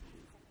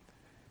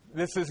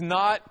This is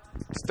not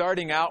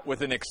starting out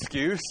with an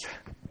excuse,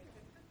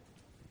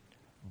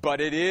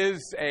 but it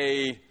is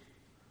an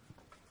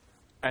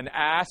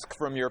ask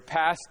from your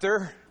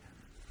pastor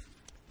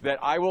that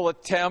I will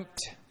attempt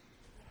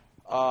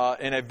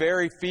in a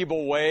very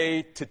feeble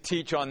way to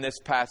teach on this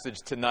passage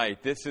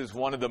tonight. This is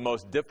one of the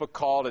most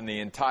difficult in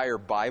the entire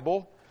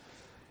Bible,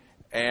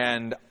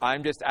 and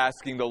I'm just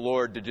asking the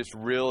Lord to just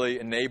really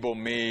enable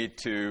me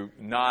to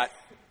not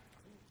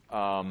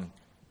in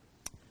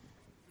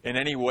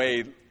any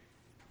way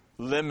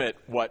limit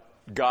what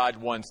God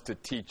wants to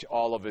teach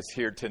all of us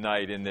here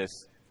tonight in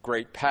this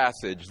great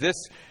passage. This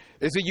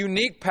is a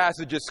unique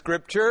passage of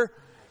Scripture.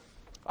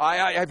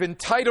 I've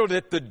entitled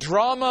it, The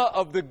Drama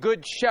of the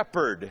Good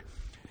Shepherd.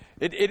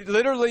 It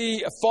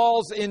literally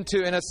falls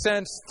into, in a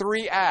sense,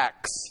 3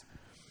 acts.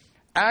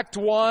 Act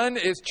 1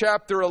 is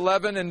chapter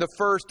 11 and the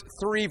first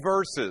 3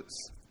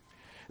 verses.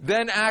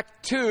 Then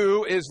Act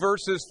 2 is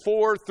verses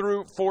 4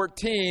 through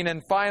 14.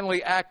 And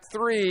finally, Act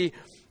 3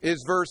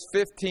 is verse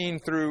 15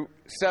 through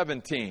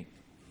 17.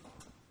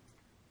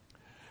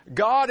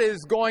 God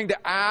is going to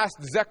ask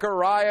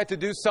Zechariah to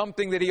do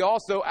something that he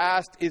also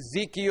asked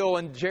Ezekiel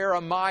and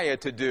Jeremiah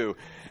to do.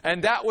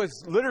 And that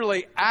was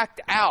literally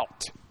act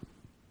out.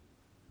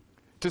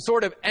 To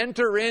sort of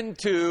enter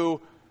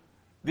into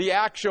the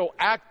actual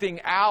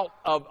acting out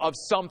of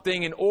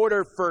something in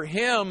order for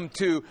him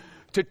to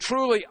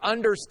truly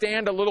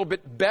understand a little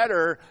bit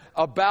better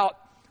about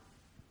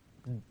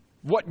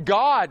what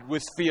God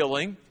was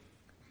feeling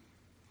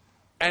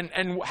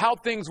and how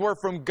things were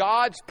from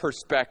God's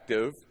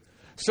perspective,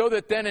 so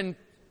that then in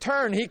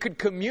turn he could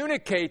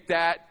communicate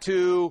that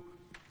to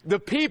the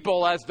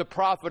people as the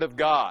prophet of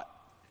God.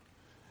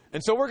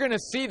 And so we're going to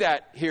see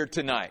that here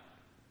tonight.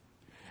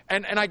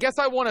 And I guess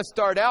I want to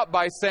start out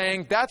by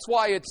saying that's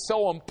why it's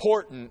so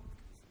important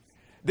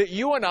that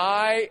you and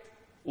I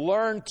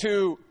learn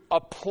to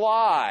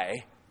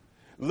apply,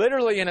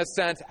 literally in a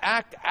sense,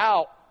 act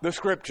out the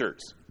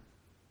Scriptures.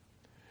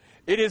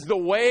 It is the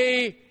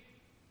way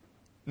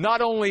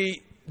not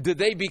only do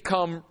they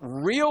become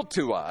real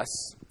to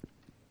us,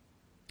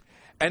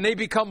 and they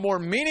become more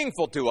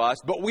meaningful to us,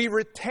 but we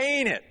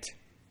retain it.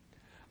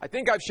 I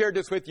think I've shared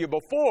this with you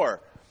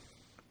before.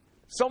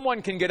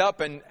 Someone can get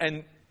up and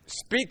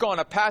speak on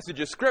a passage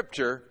of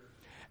Scripture,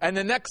 and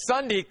the next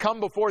Sunday come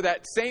before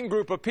that same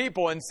group of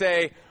people and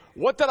say,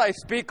 "What did I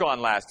speak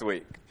on last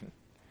week?"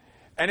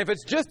 And if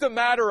it's just a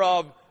matter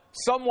of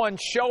someone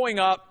showing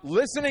up,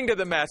 listening to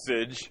the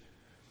message,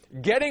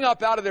 getting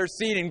up out of their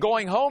seat and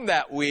going home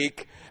that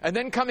week, and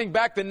then coming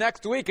back the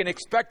next week and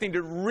expecting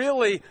to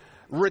really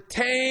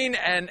retain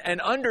and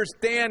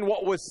understand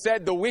what was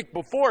said the week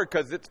before,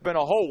 because it's been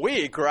a whole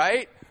week,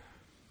 right?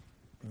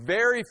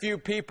 Very few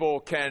people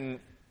can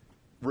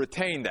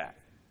retain that.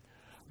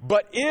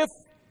 But if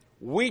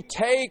we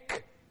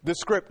take the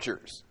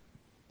Scriptures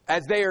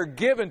as they are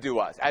given to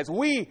us, as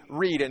we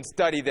read and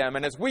study them,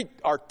 and as we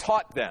are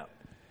taught them,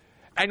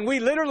 and we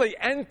literally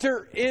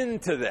enter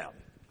into them,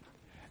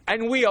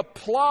 and we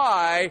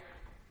apply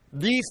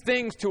these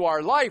things to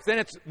our life, then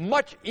it's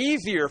much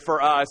easier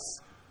for us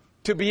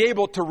to be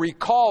able to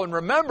recall and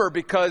remember,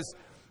 because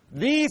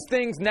these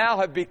things now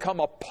have become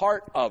a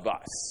part of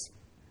us.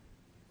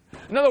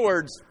 In other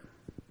words,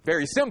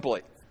 very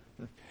simply,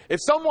 if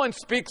someone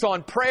speaks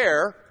on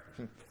prayer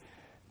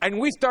and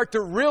we start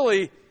to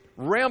really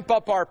ramp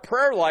up our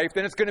prayer life,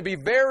 then it's going to be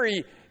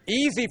very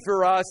easy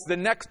for us the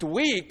next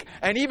week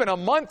and even a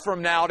month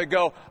from now to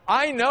go,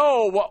 I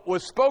know what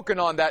was spoken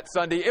on that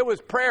Sunday. It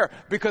was prayer,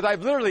 because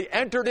I've literally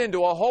entered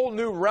into a whole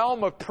new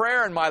realm of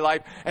prayer in my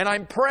life, and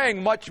I'm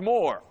praying much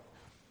more,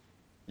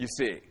 you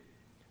see.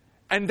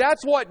 And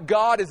that's what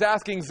God is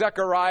asking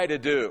Zechariah to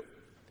do.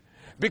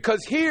 Because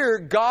here,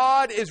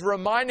 God is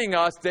reminding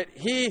us that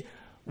He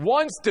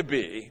wants to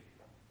be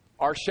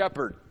our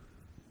shepherd.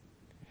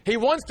 He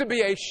wants to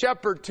be a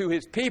shepherd to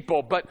His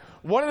people. But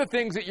one of the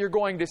things that you're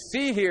going to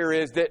see here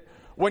is that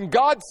when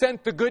God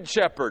sent the Good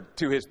Shepherd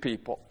to His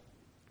people,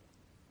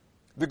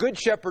 the Good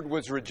Shepherd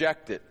was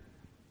rejected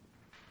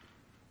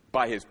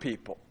by His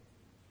people.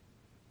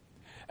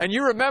 And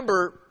you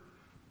remember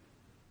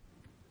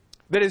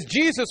that as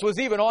Jesus was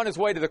even on His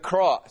way to the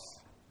cross,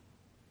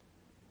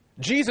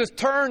 Jesus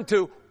turned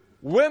to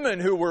women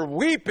who were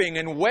weeping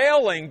and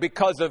wailing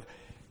because of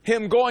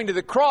Him going to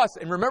the cross.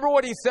 And remember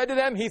what He said to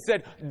them? He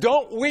said,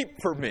 "Don't weep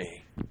for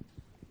me.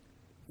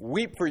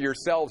 Weep for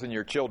yourselves and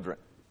your children,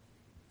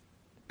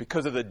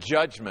 because of the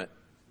judgment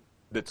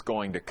that's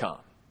going to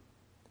come."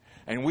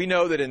 And we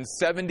know that in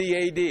 70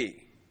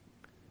 A.D.,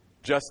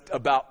 just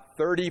about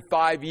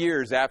 35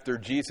 years after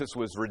Jesus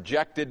was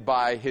rejected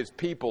by His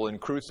people and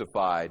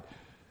crucified,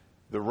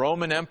 the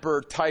Roman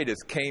Emperor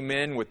Titus came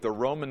in with the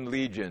Roman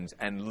legions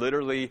and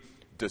literally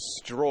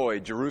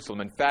destroyed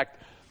Jerusalem. In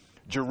fact,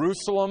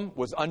 Jerusalem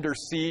was under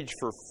siege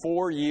for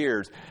 4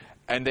 years,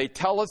 and they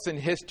tell us in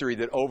history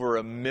that over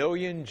 1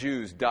 million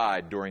Jews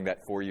died during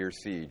that 4-year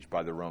siege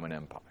by the Roman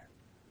Empire.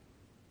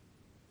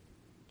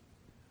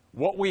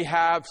 What we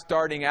have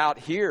starting out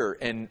here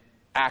in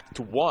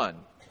Act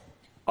 1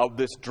 of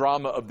this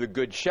drama of the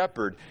Good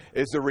Shepherd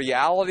is the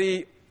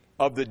reality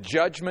of the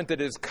judgment that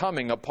is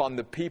coming upon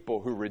the people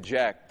who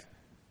reject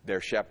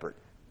their shepherd.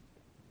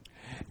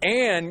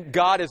 And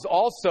God is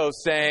also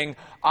saying,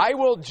 I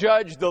will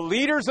judge the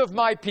leaders of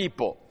my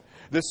people,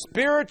 the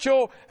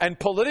spiritual and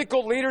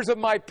political leaders of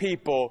my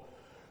people,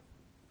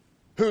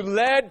 who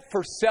led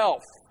for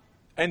self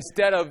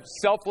instead of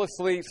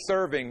selflessly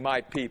serving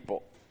my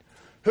people,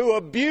 who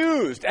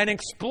abused and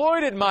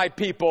exploited my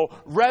people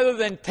rather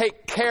than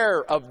take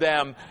care of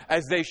them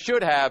as they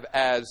should have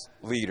as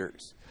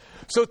leaders.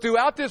 So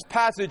throughout this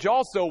passage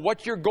also,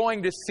 what you're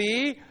going to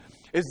see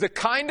is the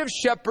kind of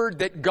shepherd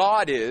that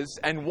God is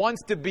and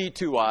wants to be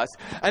to us,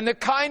 and the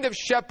kind of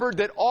shepherd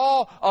that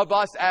all of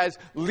us as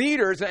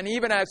leaders and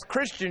even as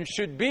Christians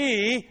should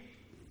be,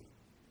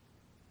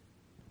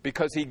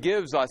 because He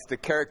gives us the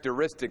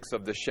characteristics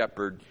of the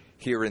shepherd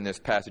here in this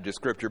passage of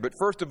Scripture. But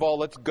first of all,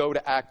 let's go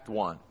to Act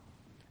 1.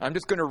 I'm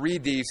just going to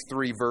read these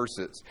 3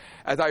 verses.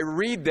 As I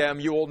read them,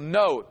 you will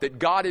note that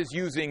God is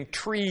using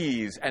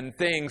trees and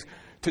things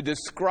to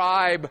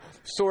describe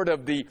sort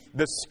of the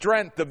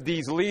strength of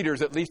these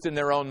leaders, at least in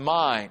their own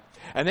mind.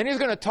 And then He's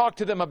going to talk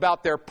to them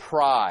about their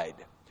pride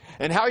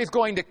and how He's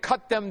going to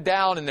cut them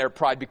down in their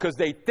pride because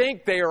they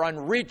think they are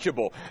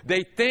unreachable.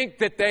 They think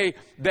that they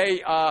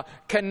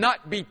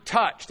cannot be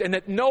touched and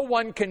that no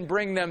one can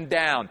bring them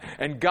down.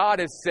 And God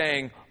is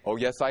saying, oh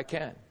yes, I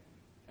can,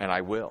 and I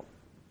will.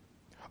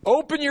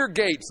 Open your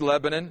gates,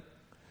 Lebanon,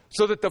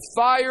 so that the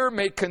fire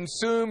may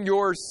consume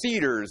your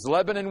cedars.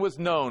 Lebanon was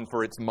known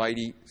for its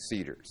mighty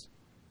cedars.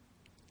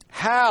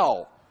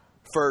 Howl,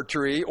 fir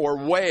tree,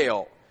 or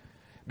wail,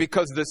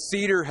 because the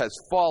cedar has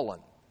fallen.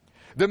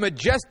 The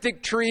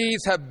majestic trees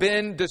have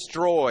been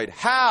destroyed.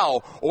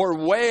 Howl or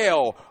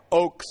wail,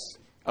 oaks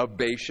of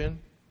Bashan,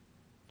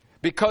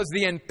 because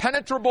the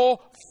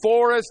impenetrable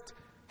forest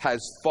has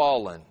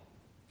fallen.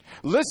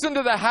 Listen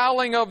to the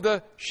howling of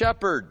the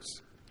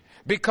shepherds,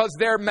 because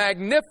their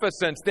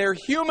magnificence, their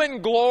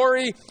human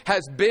glory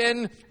has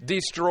been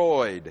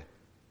destroyed.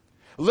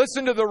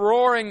 Listen to the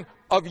roaring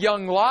of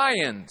young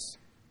lions,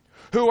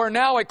 who are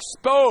now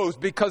exposed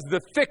because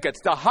the thickets,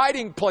 the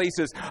hiding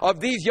places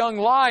of these young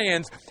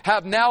lions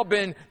have now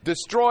been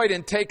destroyed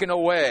and taken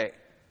away.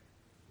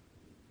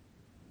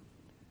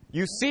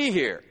 You see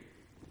here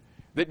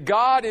that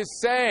God is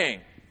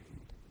saying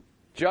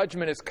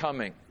judgment is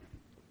coming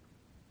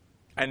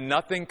and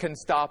nothing can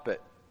stop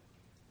it.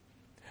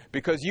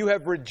 Because you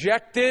have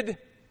rejected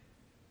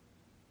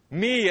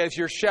me as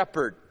your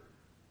shepherd.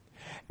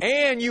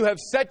 And you have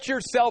set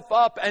yourself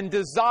up and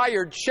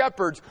desired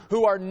shepherds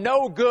who are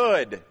no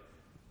good.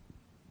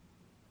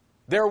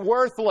 They're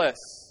worthless.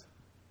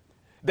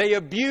 They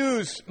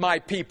abuse my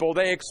people.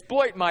 They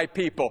exploit my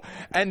people.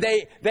 And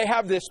they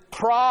have this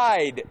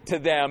pride to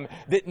them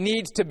that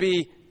needs to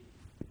be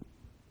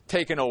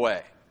taken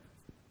away.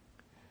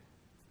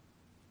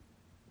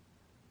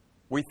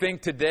 We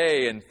think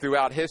today and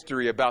throughout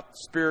history about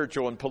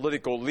spiritual and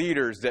political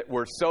leaders that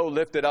were so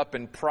lifted up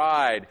in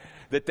pride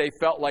that they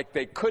felt like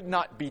they could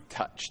not be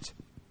touched.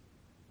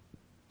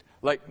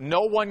 Like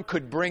no one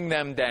could bring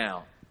them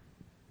down.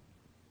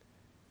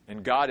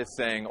 And God is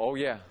saying, oh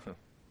yeah,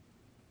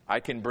 I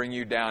can bring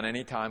you down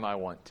anytime I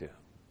want to.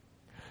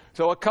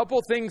 So a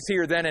couple things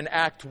here then in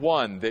Act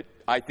 1 that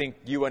I think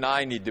you and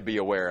I need to be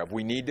aware of.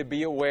 We need to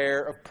be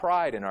aware of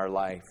pride in our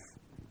life.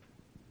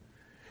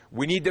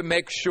 We need to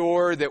make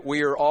sure that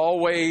we are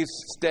always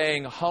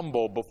staying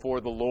humble before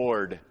the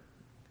Lord,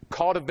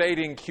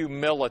 cultivating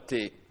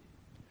humility.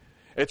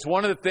 It's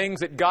one of the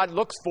things that God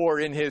looks for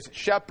in His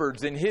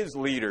shepherds, in His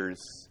leaders.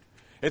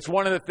 It's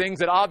one of the things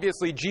that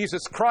obviously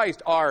Jesus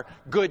Christ, our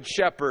good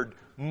shepherd,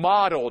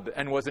 modeled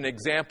and was an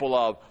example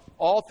of.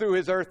 All through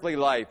His earthly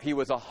life, He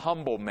was a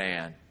humble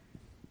man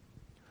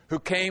who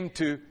came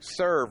to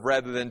serve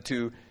rather than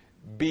to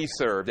be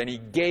served. And He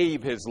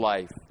gave His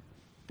life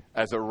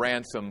as a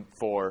ransom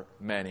for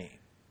many.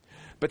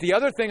 But the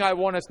other thing I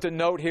want us to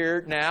note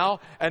here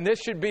now, and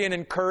this should be an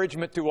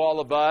encouragement to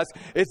all of us,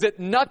 is that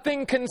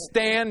nothing can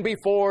stand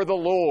before the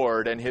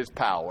Lord and His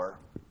power.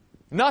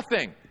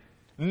 Nothing.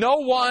 No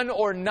one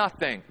or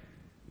nothing.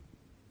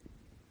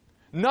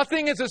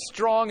 Nothing is as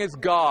strong as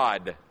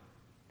God.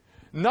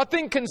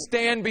 Nothing can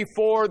stand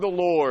before the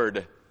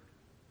Lord.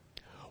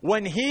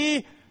 When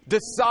He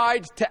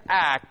decides to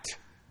act,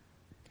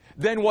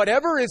 then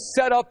whatever is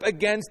set up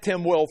against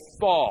Him will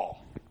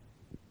fall.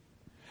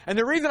 And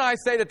the reason I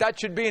say that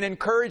should be an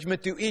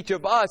encouragement to each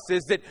of us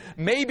is that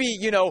maybe,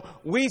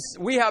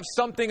 we have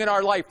something in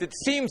our life that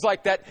seems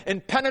like that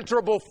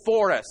impenetrable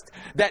forest,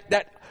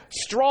 that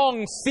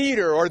strong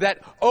cedar or that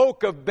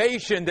oak of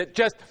Bashan that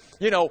just,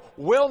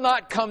 will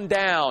not come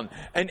down.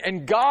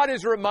 And God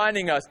is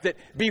reminding us that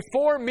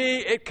before me,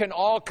 it can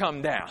all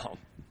come down.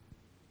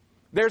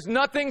 There's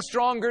nothing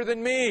stronger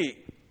than me.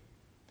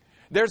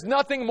 There's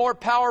nothing more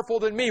powerful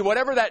than me.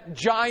 Whatever that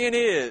giant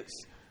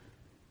is,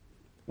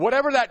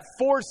 whatever that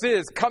force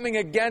is coming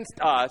against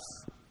us,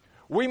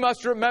 we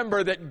must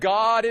remember that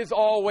God is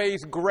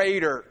always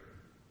greater.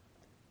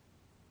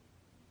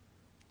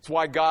 That's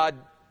why God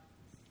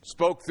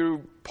spoke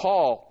through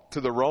Paul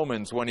to the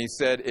Romans when he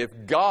said, if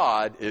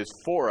God is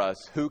for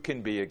us, who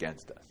can be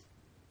against us?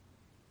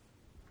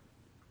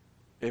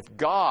 If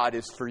God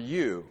is for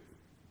you,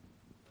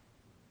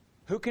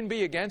 who can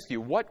be against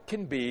you? What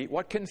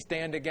can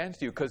stand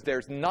against you? Because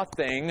there's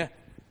nothing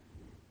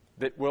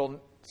that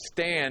will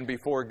stand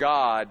before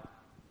God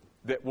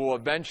that will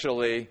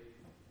eventually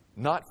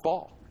not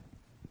fall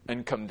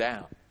and come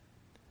down.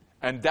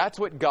 And that's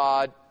what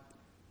God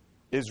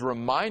is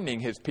reminding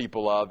his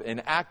people of in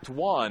Act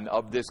 1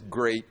 of this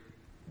great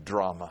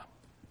drama.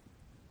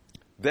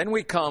 Then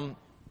we come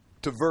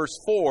to verse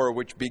 4,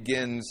 which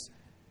begins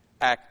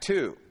Act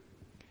 2.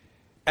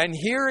 And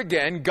here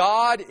again,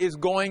 God is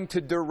going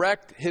to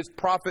direct his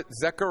prophet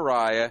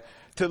Zechariah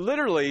to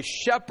literally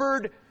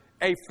shepherd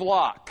a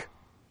flock.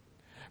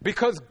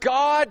 Because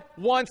God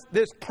wants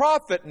this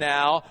prophet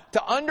now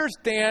to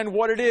understand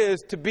what it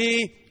is to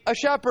be a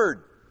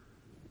shepherd.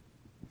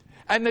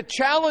 And the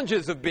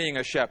challenges of being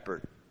a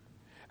shepherd.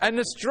 And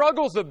the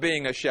struggles of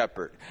being a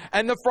shepherd.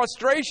 And the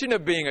frustration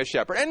of being a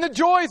shepherd. And the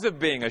joys of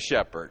being a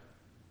shepherd.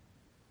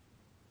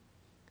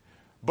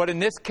 But in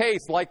this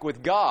case, like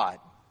with God,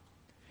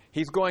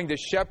 he's going to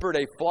shepherd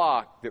a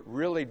flock that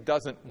really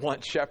doesn't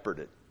want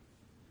shepherded.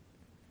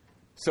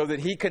 So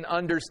that he can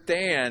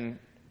understand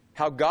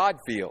how God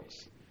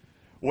feels.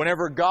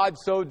 Whenever God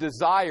so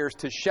desires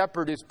to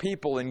shepherd his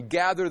people and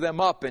gather them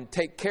up and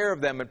take care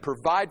of them and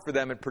provide for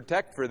them and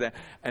protect for them,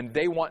 and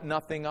they want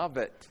nothing of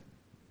it.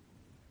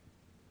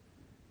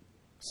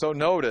 So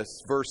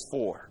notice verse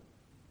 4.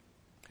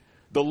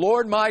 The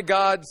Lord my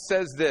God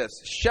says this,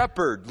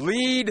 shepherd,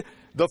 lead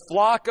the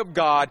flock of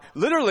God,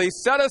 literally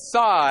set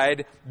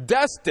aside,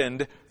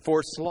 destined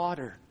for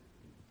slaughter.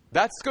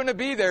 That's going to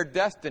be their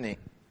destiny.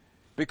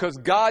 Because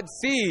God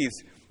sees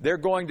they're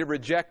going to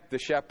reject the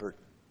shepherd.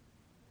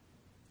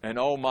 And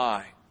oh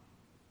my,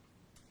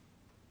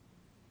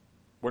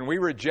 when we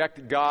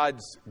reject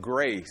God's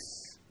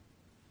grace,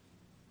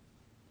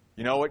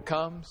 you know what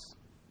comes?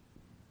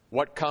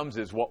 What comes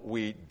is what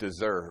we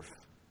deserve.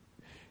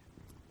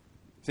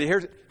 See,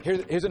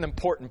 here's an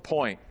important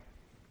point.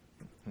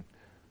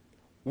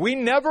 We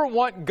never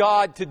want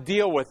God to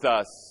deal with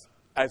us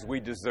as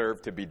we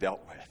deserve to be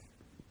dealt with.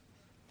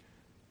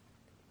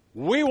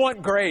 We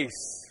want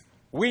grace.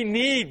 We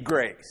need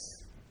grace.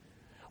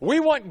 We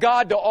want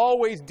God to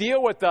always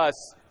deal with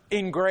us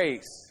in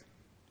grace.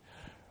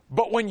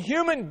 But when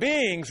human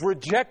beings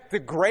reject the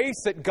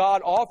grace that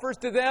God offers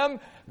to them,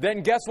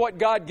 then guess what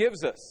God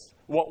gives us?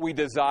 What we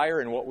desire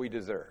and what we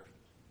deserve.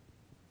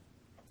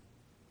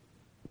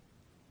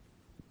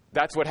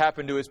 That's what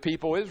happened to his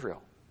people,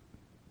 Israel.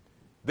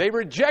 They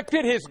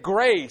rejected his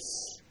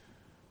grace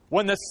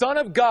when the Son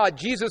of God,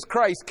 Jesus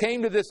Christ,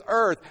 came to this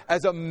earth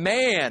as a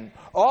man,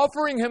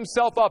 offering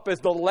himself up as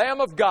the Lamb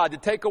of God to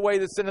take away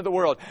the sin of the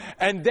world.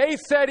 And they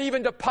said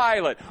even to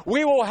Pilate,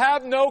 we will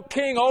have no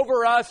king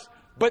over us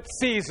but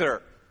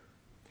Caesar.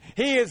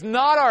 He is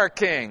not our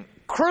king.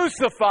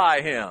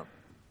 Crucify him.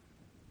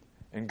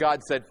 And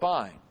God said,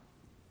 fine.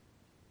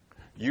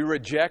 You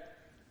reject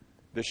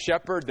the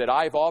shepherd that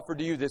I've offered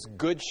to you, this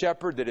good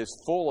shepherd that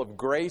is full of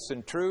grace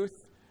and truth,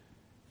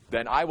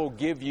 then I will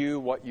give you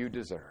what you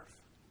deserve.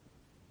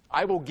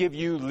 I will give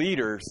you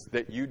leaders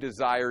that you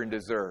desire and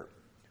deserve,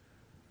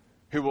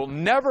 who will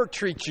never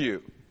treat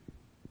you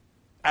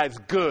as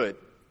good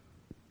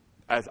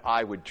as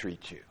I would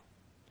treat you.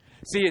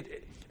 See,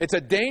 it's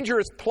a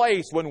dangerous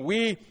place when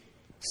we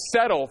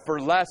settle for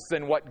less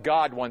than what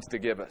God wants to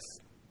give us.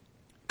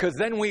 Because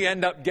then we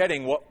end up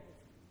getting what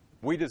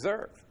we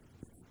deserve.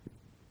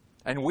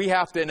 And we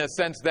have to, in a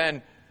sense,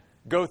 then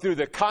go through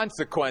the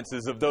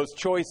consequences of those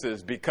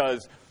choices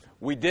because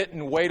we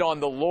didn't wait on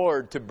the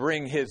Lord to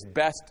bring his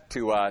best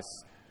to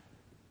us.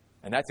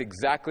 And that's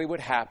exactly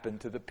what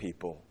happened to the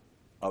people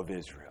of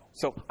Israel.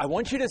 So I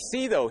want you to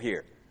see, though,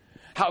 here,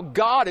 how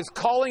God is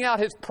calling out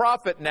his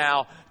prophet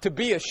now to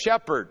be a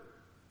shepherd.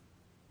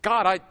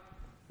 God,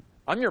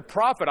 I'm your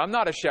prophet. I'm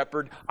not a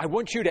shepherd. I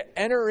want you to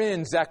enter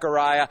in,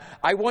 Zechariah.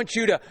 I want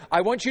you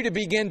to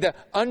begin to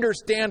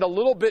understand a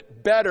little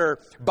bit better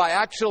by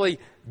actually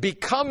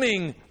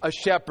becoming a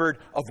shepherd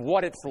of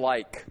what it's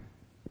like.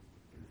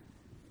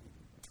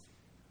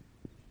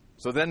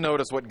 So then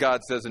notice what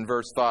God says in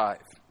verse 5.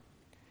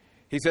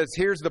 He says,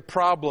 here's the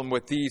problem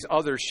with these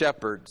other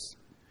shepherds.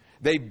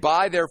 They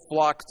buy their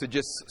flocks to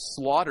just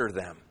slaughter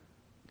them.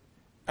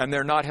 And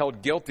they're not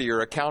held guilty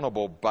or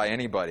accountable by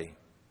anybody.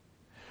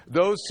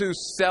 Those who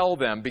sell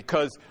them,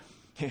 because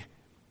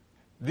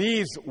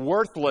these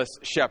worthless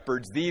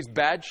shepherds, these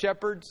bad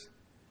shepherds,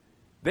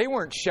 they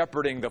weren't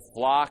shepherding the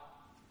flock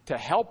to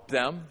help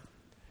them.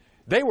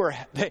 They were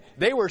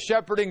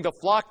shepherding the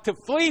flock to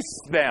fleece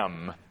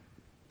them,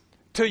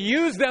 to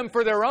use them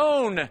for their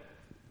own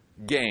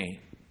gain.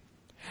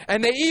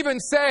 And they even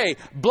say,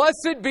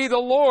 blessed be the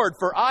Lord,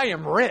 for I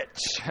am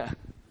rich.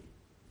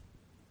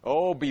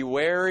 Oh, be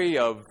wary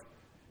of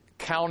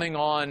counting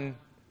on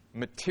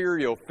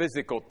material,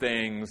 physical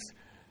things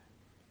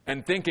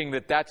and thinking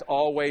that that's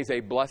always a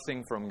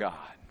blessing from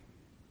God.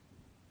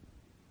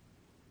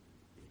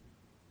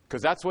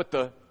 Because that's what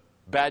the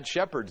bad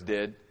shepherds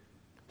did.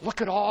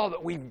 Look at all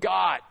that we've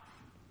got.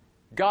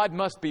 God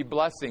must be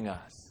blessing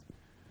us.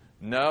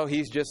 No,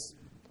 He's just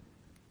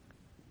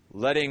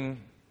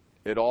letting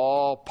it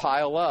all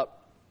pile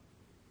up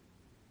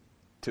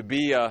to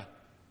be a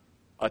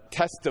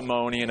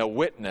testimony and a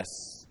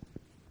witness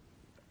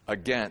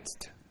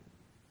against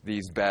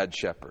these bad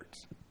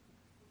shepherds.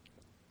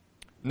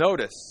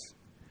 Notice,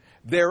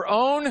 their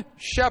own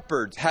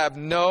shepherds have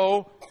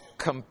no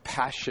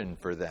compassion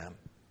for them.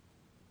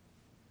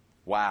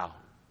 Wow.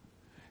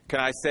 Can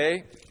I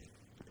say,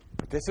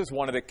 this is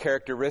one of the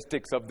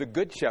characteristics of the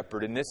Good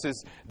Shepherd, and this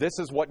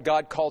is what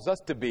God calls us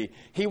to be.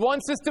 He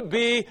wants us to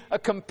be a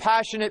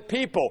compassionate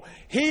people.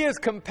 He is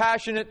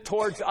compassionate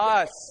towards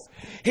us.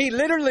 He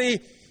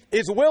literally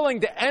is willing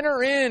to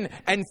enter in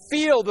and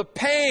feel the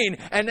pain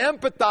and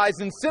empathize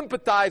and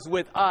sympathize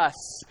with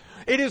us.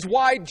 It is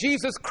why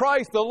Jesus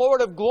Christ, the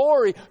Lord of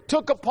glory,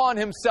 took upon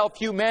Himself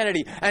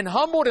humanity and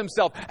humbled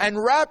Himself and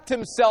wrapped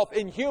Himself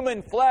in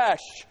human flesh,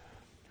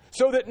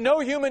 so that no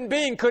human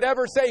being could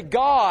ever say,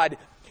 God,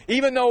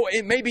 even though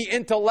it may be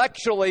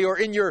intellectually or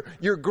in your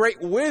great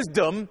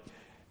wisdom,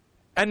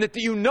 and that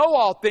you know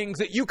all things,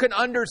 that you can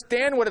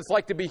understand what it's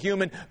like to be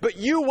human, but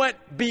you went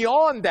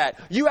beyond that.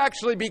 You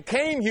actually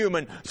became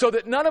human, so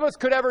that none of us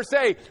could ever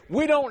say,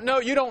 we don't know,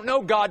 you don't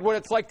know, God, what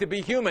it's like to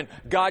be human.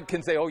 God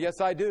can say, oh, yes,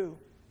 I do.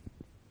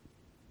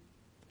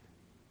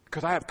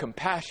 Because I have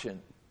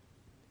compassion.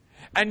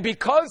 And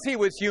because He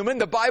was human,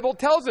 the Bible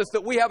tells us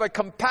that we have a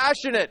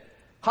compassionate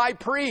high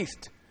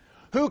priest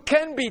who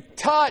can be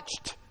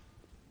touched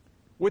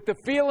with the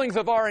feelings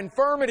of our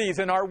infirmities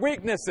and our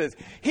weaknesses.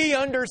 He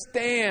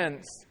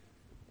understands.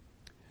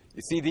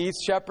 You see, these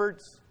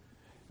shepherds,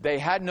 they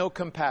had no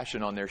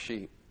compassion on their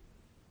sheep.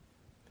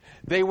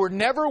 They were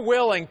never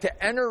willing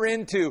to enter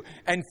into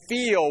and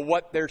feel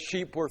what their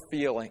sheep were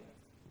feeling.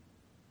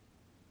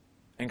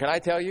 And can I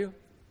tell you,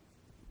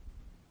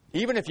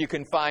 even if you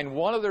can find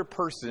one other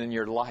person in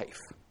your life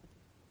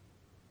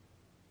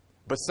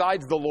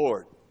besides the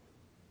Lord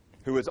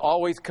who is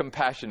always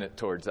compassionate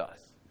towards us,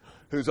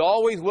 who's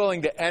always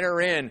willing to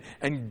enter in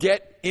and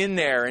get in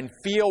there and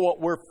feel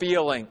what we're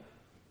feeling,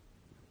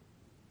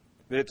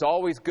 that it's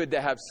always good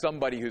to have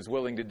somebody who's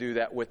willing to do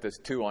that with us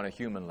too on a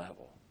human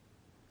level.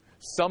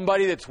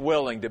 Somebody that's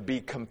willing to be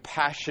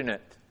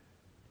compassionate,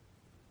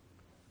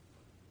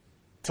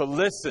 to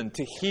listen,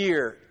 to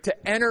hear,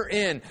 to enter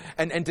in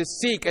and to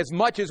seek as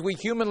much as we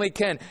humanly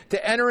can,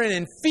 to enter in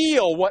and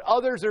feel what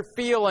others are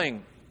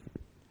feeling.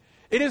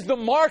 It is the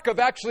mark of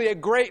actually a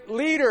great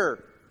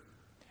leader.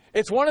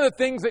 It's one of the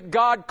things that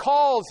God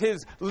calls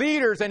His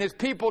leaders and His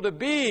people to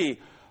be,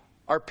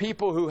 are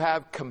people who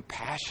have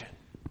compassion.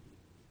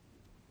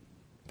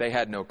 They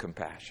had no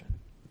compassion.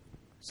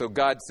 So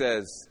God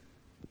says,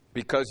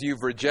 because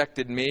you've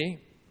rejected me,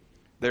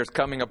 there's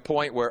coming a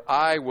point where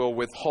I will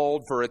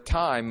withhold for a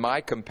time my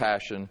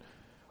compassion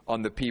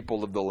on the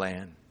people of the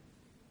land.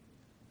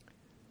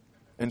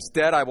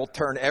 Instead, I will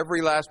turn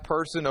every last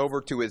person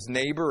over to his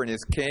neighbor and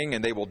his king,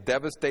 and they will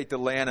devastate the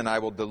land, and I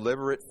will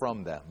deliver it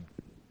from them.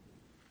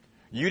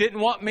 You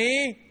didn't want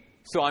me,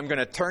 so I'm going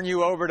to turn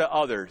you over to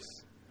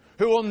others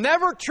who will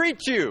never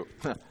treat you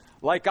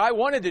like I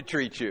wanted to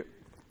treat you.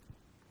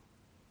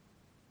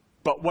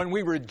 But when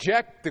we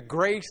reject the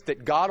grace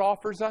that God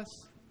offers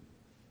us,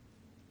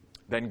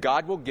 then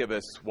God will give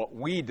us what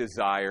we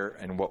desire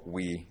and what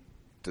we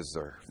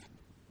deserve.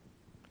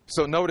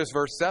 So notice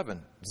verse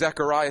 7.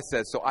 Zechariah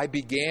says, so I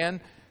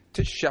began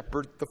to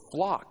shepherd the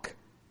flock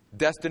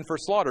destined for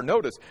slaughter.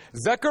 Notice,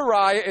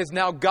 Zechariah is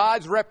now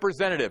God's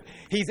representative.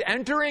 He's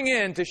entering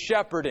into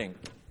shepherding.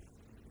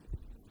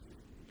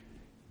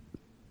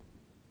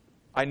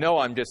 I know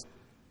I'm just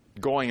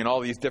going in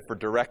all these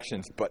different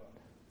directions, but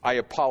I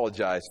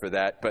apologize for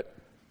that. But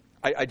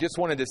I just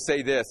wanted to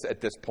say this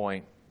at this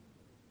point.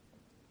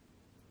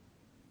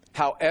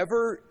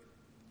 However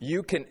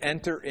you can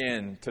enter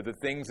into the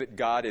things that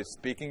God is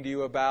speaking to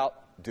you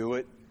about, do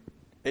it.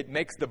 It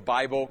makes the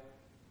Bible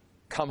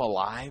come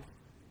alive.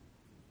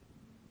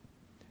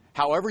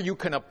 However you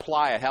can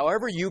apply it,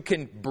 however you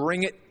can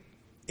bring it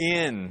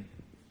in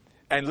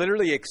and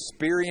literally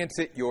experience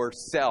it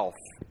yourself,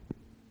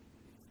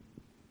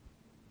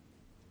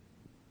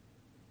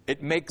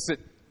 it makes it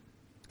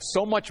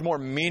so much more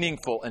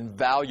meaningful and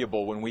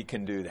valuable when we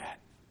can do that.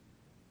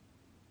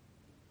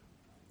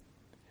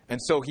 And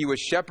so he was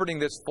shepherding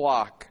this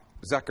flock,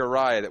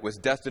 Zechariah, that was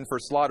destined for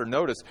slaughter.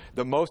 Notice,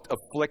 the most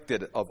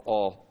afflicted of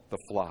all the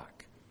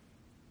flock.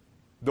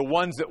 The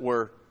ones that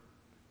were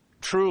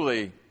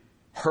truly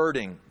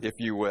hurting, if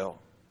you will.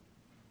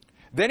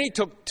 Then he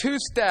took 2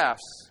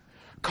 staffs,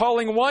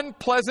 calling one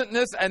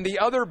pleasantness and the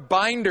other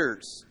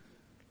binders,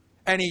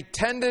 and he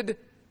tended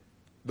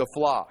the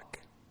flock.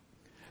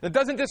 Now,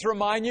 doesn't this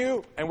remind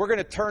you, and we're going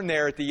to turn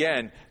there at the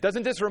end,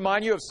 doesn't this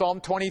remind you of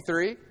Psalm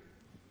 23?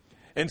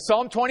 In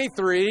Psalm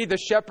 23, the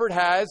shepherd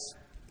has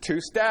 2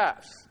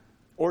 staffs,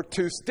 or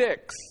 2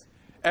 sticks.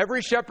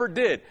 Every shepherd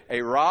did.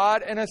 A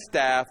rod and a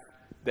staff,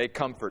 they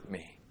comfort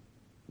me.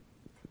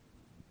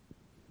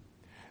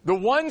 The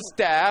one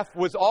staff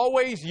was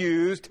always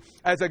used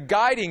as a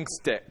guiding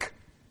stick.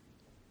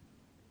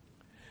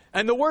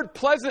 And the word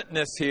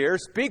pleasantness here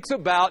speaks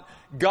about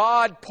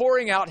God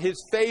pouring out His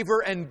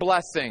favor and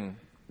blessing.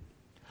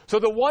 So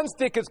the one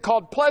stick is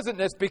called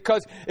pleasantness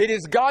because it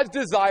is God's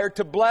desire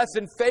to bless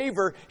and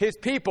favor His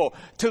people,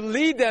 to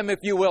lead them, if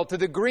you will, to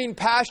the green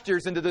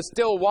pastures and to the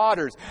still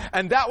waters.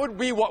 And that would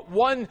be what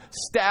one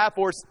staff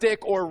or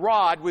stick or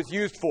rod was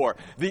used for.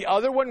 The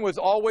other one was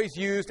always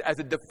used as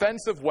a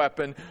defensive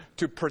weapon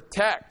to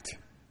protect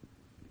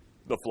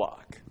the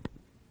flock.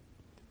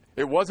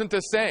 It wasn't the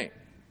same.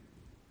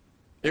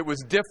 It was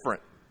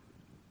different.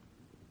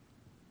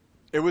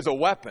 It was a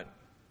weapon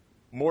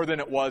more than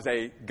it was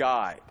a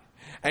guide.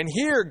 And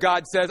here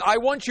God says, I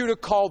want you to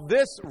call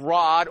this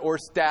rod or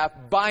staff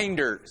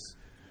binders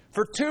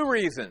for two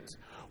reasons.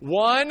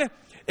 One,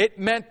 it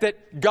meant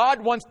that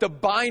God wants to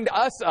bind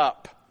us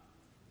up.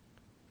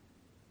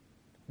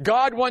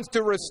 God wants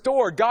to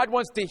restore. God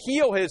wants to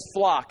heal His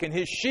flock and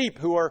His sheep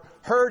who are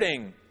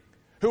hurting,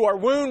 who are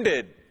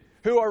wounded,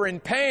 who are in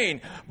pain.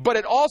 But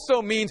it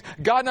also means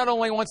God not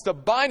only wants to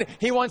bind,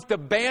 He wants to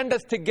band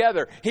us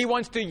together. He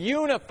wants to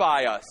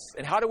unify us.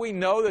 And how do we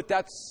know that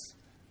that's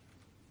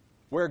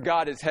where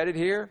God is headed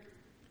here?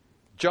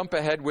 Jump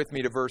ahead with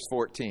me to verse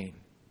 14.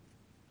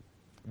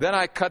 Then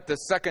I cut the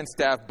second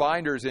staff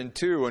binders in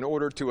two in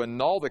order to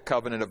annul the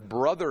covenant of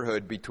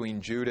brotherhood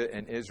between Judah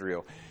and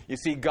Israel. You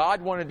see,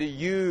 God wanted to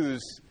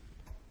use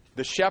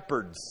the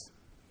shepherds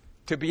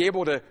to be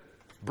able to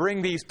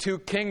bring these two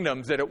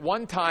kingdoms that at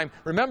one time,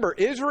 remember,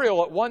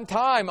 Israel at one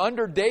time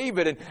under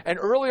David and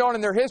early on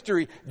in their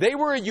history, they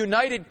were a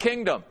united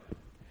kingdom.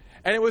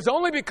 And it was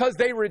only because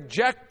they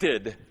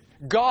rejected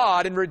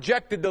God and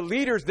rejected the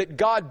leaders that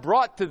God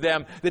brought to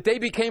them that they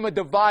became a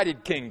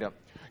divided kingdom.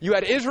 You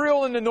had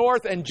Israel in the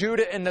north and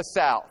Judah in the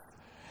south.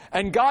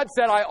 And God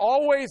said, I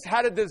always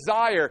had a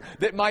desire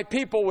that my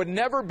people would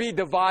never be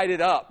divided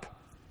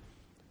up,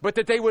 but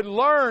that they would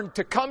learn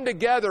to come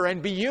together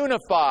and be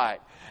unified.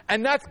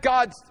 And that's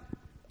God's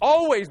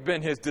always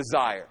been His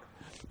desire.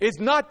 It's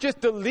not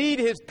just to lead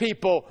His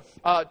people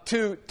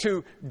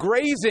to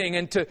grazing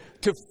and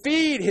to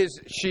feed His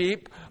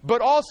sheep,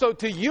 but also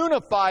to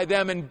unify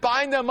them and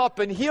bind them up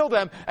and heal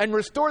them and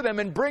restore them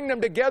and bring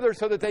them together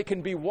so that they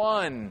can be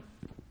one.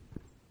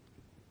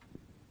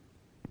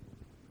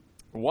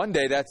 One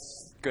day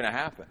that's going to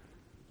happen.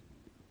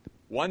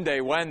 One day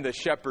when the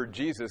shepherd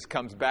Jesus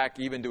comes back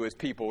even to His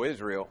people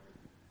Israel,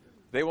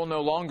 they will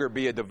no longer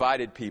be a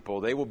divided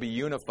people. They will be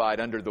unified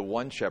under the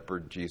one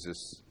shepherd,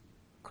 Jesus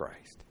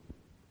Christ.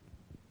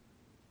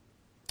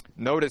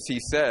 Notice He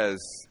says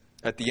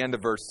at the end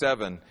of verse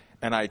 7,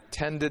 and I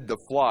tended the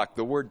flock.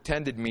 The word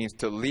tended means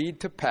to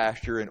lead to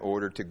pasture in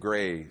order to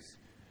graze.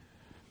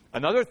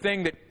 Another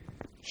thing that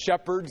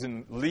shepherds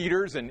and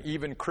leaders and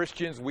even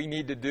Christians we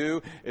need to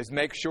do is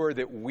make sure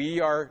that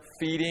we are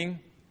feeding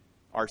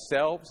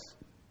ourselves,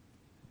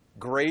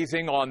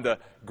 grazing on the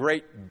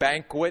great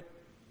banquet,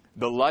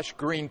 the lush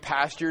green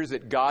pastures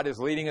that God is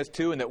leading us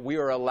to, and that we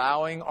are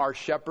allowing our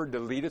shepherd to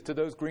lead us to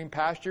those green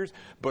pastures.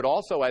 But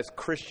also as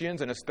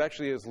Christians and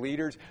especially as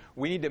leaders,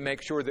 we need to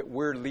make sure that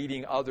we're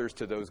leading others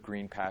to those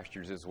green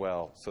pastures as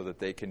well, so that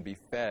they can be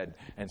fed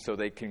and so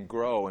they can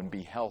grow and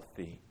be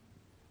healthy.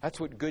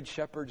 That's what good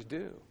shepherds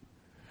do.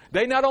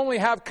 They not only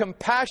have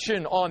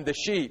compassion on the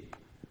sheep,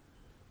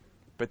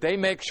 but they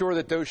make sure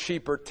that those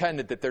sheep are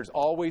tended, that there's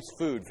always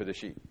food for the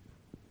sheep.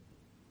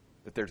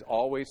 That there's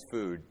always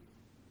food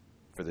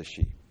for the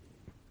sheep.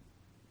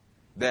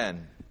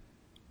 Then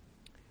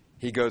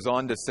he goes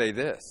on to say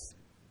this: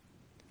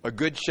 a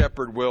good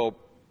shepherd will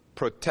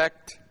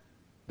protect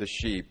the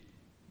sheep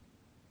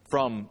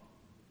from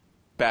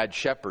bad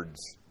shepherds.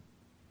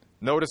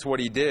 Notice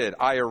what he did.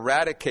 I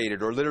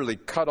eradicated, or literally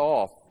cut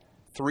off,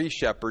 3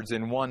 shepherds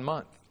in 1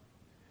 month.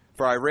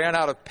 For I ran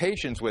out of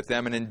patience with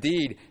them, and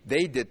indeed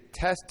they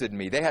detested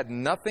me. They had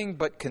nothing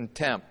but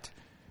contempt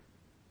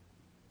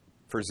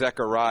for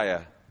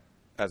Zechariah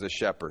as a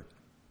shepherd.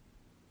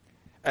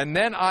 And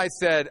then I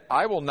said,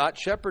 I will not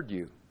shepherd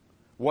you.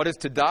 What is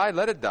to die,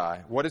 let it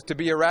die. What is to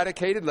be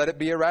eradicated, let it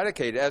be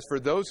eradicated. As for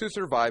those who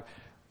survive,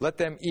 let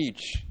them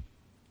eat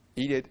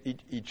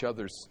each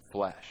other's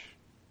flesh.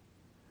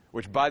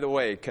 Which, by the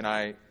way, can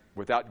I,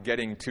 without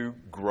getting too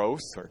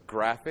gross or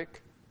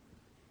graphic,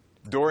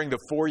 during the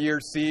 4-year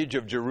siege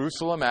of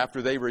Jerusalem,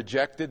 after they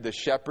rejected the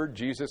shepherd,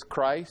 Jesus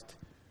Christ,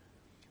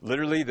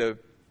 literally the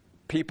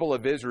people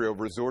of Israel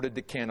resorted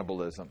to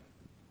cannibalism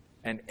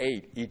and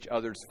ate each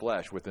other's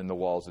flesh within the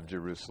walls of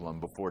Jerusalem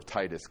before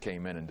Titus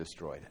came in and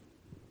destroyed it.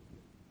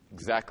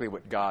 Exactly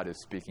what God is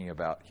speaking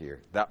about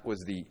here. That was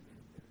the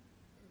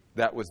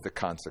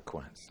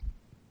consequence.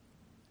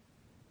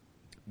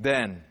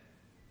 Then,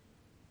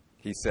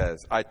 he says,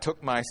 I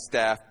took my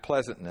staff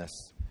pleasantness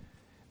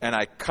and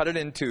I cut it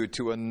in two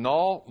to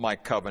annul my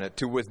covenant,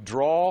 to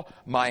withdraw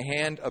my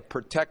hand of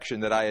protection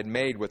that I had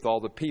made with all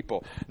the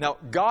people. Now,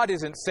 God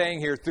isn't saying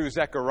here through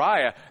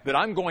Zechariah that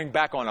I'm going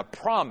back on a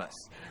promise.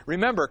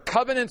 Remember,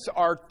 covenants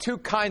are 2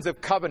 kinds of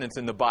covenants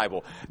in the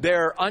Bible.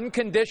 They're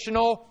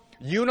unconditional,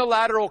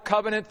 unilateral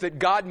covenants that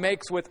God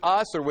makes with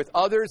us or with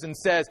others and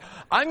says,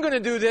 I'm going to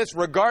do this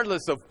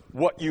regardless of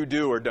what you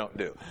do or don't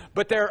do.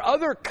 But there are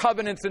other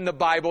covenants in the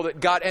Bible that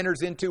God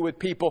enters into with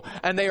people,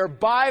 and they are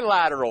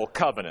bilateral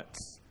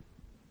covenants.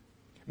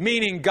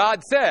 Meaning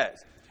God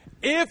says,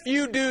 if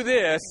you do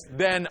this,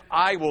 then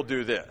I will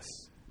do this.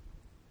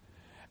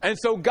 And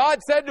so God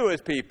said to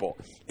his people,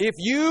 if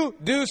you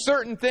do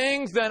certain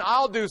things, then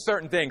I'll do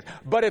certain things.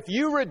 But if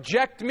you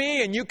reject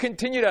me and you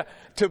continue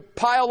to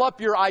pile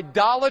up your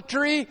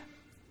idolatry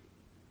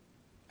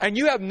and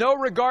you have no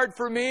regard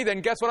for me,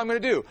 then guess what I'm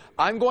going to do?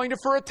 I'm going to,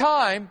 for a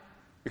time,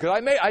 because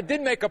I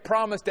did make a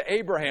promise to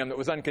Abraham that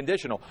was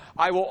unconditional.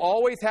 I will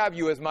always have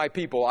you as my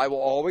people. I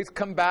will always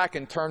come back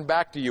and turn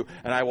back to you,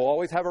 and I will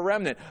always have a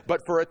remnant.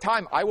 But for a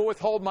time, I will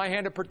withhold my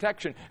hand of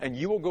protection, and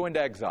you will go into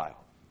exile.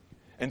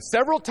 And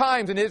several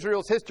times in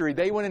Israel's history,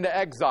 they went into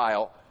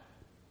exile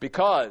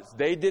because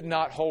they did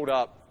not hold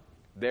up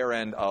their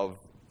end of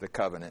the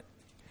covenant.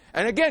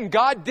 And again,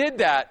 God did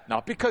that,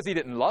 not because he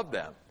didn't love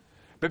them,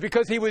 but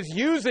because he was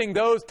using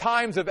those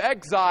times of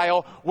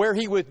exile where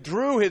he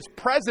withdrew his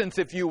presence,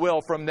 if you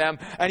will, from them,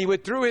 and he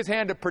withdrew his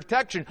hand of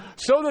protection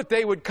so that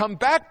they would come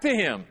back to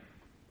him,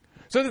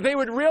 so that they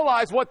would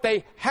realize what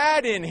they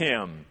had in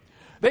him.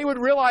 They would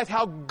realize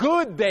how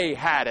good they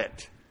had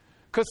it.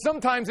 Because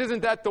sometimes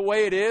isn't that the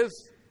way it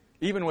is,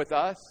 even with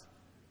us?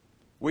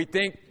 We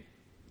think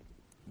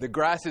the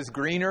grass is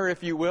greener,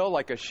 if you will,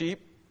 like a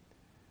sheep.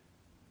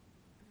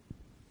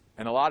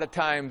 And a lot of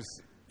times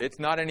it's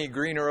not any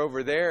greener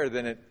over there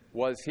than it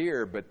was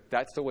here, but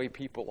that's the way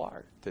people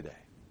are today.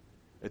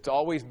 It's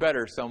always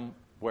better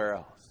somewhere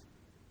else.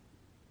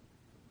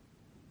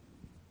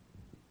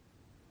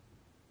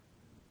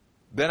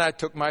 Then I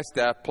took my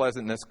staff,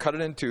 pleasantness, cut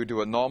it in two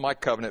to annul my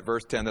covenant,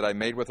 verse 10, that I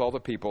made with all the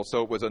people.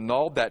 So it was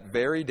annulled that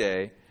very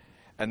day.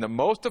 And the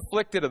most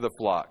afflicted of the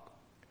flock,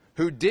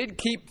 who did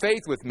keep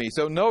faith with me.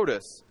 So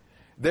notice,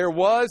 there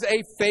was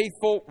a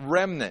faithful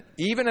remnant,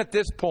 even at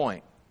this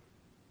point,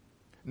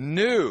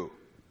 knew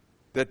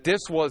that this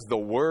was the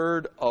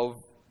word of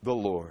the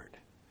Lord.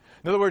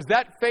 In other words,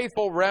 that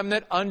faithful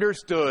remnant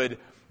understood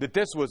that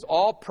this was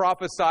all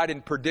prophesied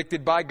and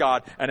predicted by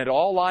God, and it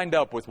all lined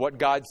up with what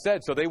God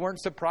said, so they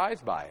weren't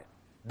surprised by it.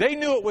 They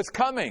knew it was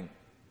coming.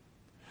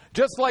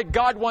 Just like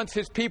God wants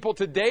his people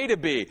today to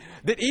be.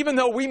 That even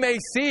though we may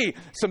see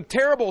some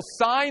terrible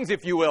signs,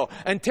 if you will,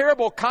 and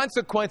terrible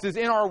consequences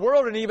in our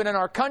world and even in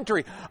our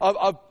country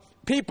of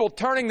people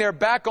turning their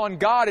back on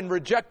God and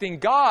rejecting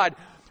God,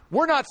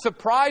 we're not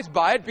surprised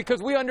by it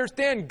because we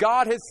understand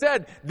God has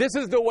said this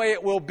is the way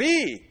it will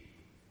be.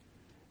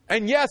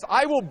 And yes,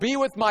 I will be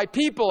with my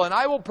people and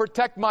I will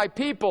protect my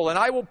people and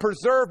I will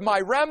preserve my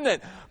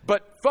remnant.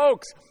 But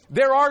folks,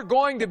 there are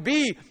going to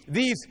be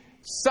these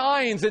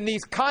signs and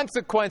these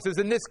consequences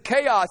and this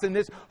chaos and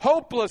this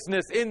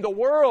hopelessness in the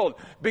world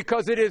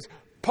because it is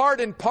part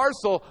and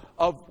parcel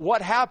of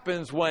what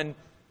happens when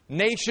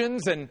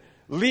nations and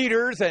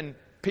leaders and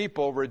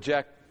people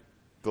reject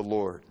the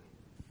Lord.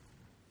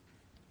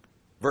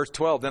 Verse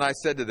 12, then I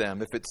said to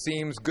them, if it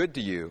seems good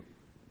to you,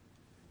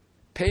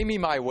 pay me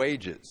my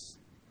wages,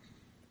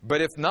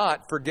 but if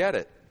not, forget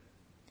it.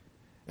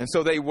 And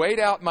so they weighed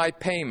out my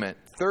payment,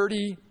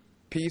 30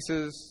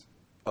 pieces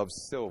of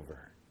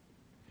silver.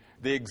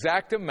 The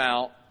exact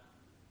amount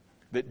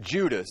that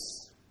Judas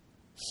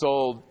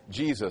sold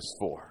Jesus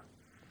for.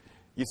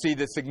 You see,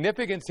 the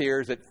significance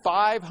here is that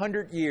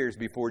 500 years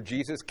before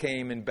Jesus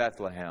came in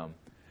Bethlehem,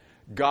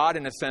 God,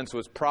 in a sense,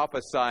 was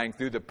prophesying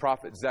through the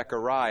prophet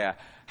Zechariah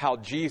how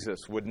Jesus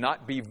would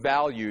not be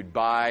valued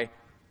by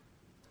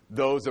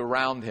those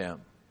around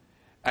him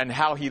and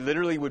how he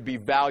literally would be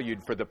valued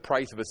for the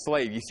price of a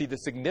slave. You see, the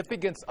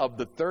significance of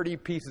the 30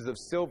 pieces of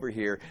silver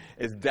here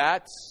is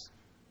that's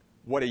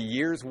what a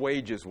year's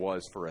wages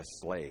was for a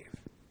slave.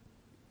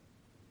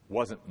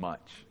 Wasn't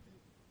much.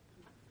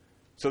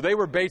 So they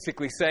were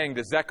basically saying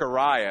to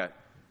Zechariah,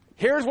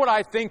 here's what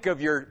I think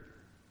of your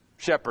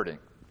shepherding.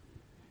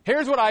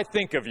 Here's what I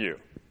think of you.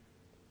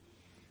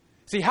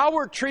 See, how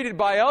we're treated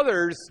by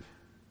others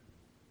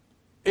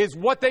is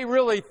what they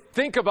really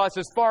think of us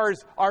as far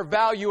as our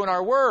value and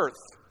our worth.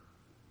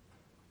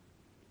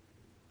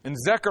 And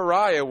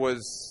Zechariah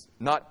was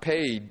not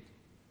paid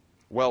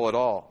well at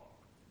all.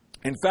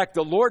 In fact,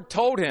 the Lord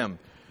told him,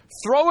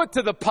 throw it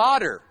to the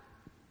potter.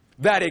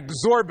 That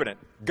exorbitant,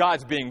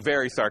 God's being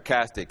very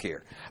sarcastic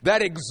here,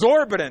 that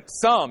exorbitant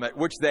sum at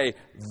which they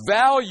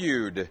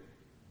valued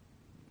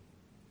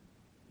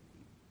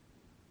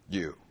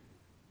you.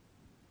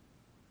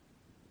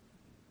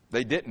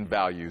 They didn't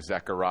value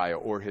Zechariah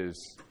or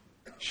his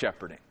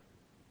shepherding.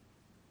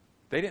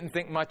 They didn't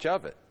think much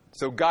of it.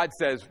 So God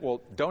says,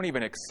 well, don't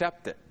even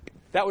accept it.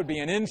 That would be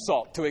an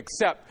insult to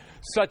accept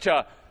such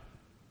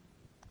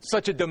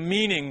a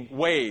demeaning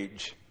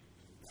wage.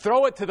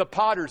 Throw it to the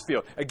potter's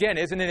field. Again,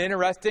 isn't it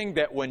interesting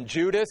that when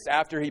Judas,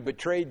 after he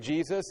betrayed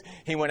Jesus,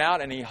 he went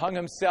out and he hung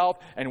himself,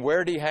 and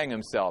where did he hang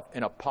himself?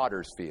 In a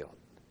potter's field.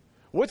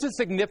 What's the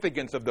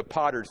significance of the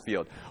potter's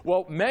field?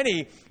 Well,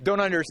 many don't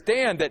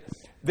understand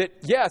that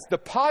yes, the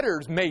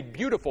potters made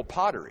beautiful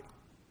pottery.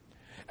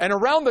 And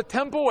around the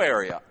temple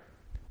area,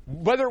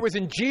 whether it was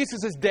in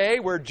Jesus' day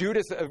where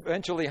Judas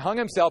eventually hung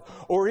himself,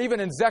 or even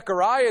in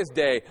Zechariah's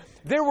day,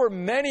 there were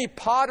many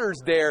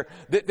potters there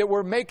that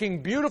were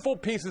making beautiful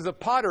pieces of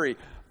pottery.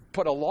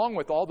 But along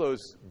with all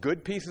those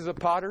good pieces of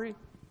pottery,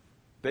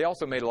 they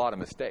also made a lot of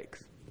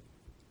mistakes.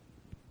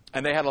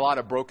 And they had a lot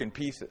of broken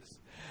pieces.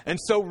 And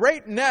so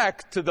right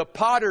next to the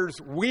potter's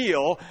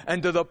wheel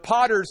and to the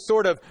potter's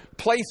sort of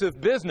place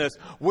of business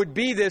would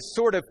be this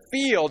sort of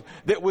field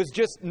that was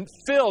just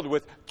filled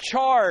with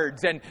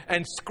shards and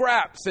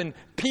scraps and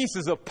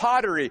pieces of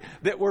pottery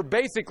that were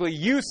basically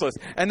useless.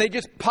 And they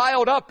just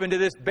piled up into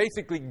this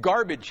basically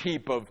garbage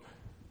heap of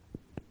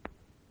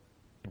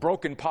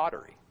broken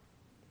pottery.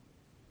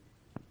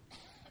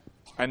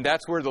 And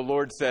that's where the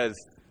Lord says,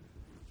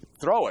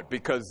 throw it,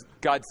 because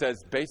God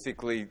says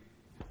basically,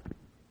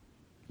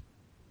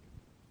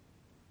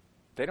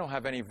 they don't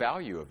have any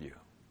value of you.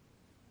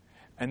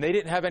 And they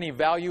didn't have any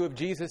value of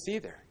Jesus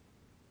either.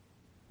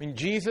 I mean,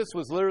 Jesus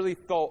was literally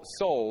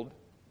sold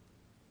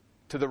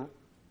to the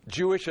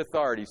Jewish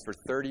authorities for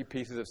 30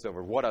 pieces of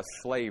silver. What a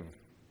slave,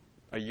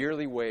 a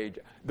yearly wage.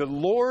 The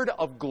Lord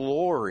of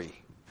glory,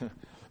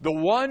 the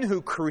one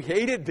who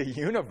created the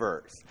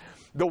universe,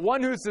 the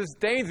one who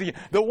sustains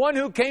the one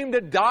who came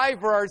to die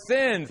for our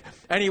sins.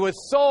 And he was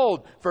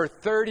sold for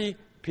 30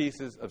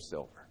 pieces of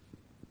silver.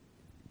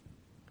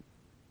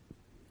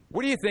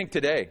 What do you think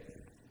today?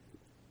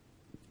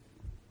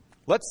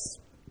 Let's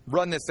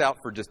run this out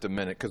for just a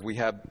minute because we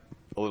have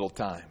a little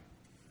time.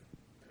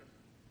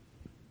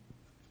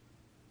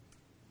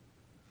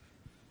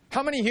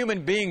 How many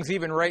human beings,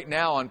 even right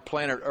now on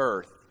planet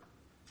Earth,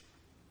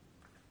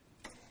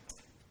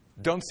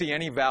 don't see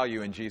any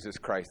value in Jesus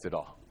Christ at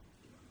all?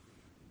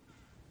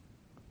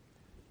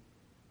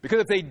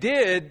 Because if they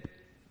did,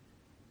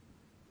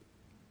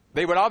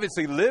 they would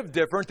obviously live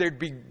different. There'd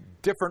be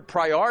different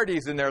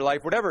priorities in their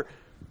life, whatever.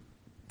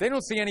 They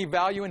don't see any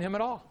value in him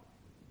at all.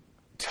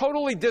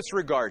 Totally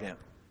disregard him.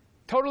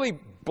 Totally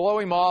blow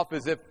him off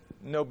as if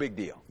no big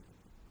deal.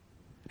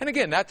 And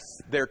again,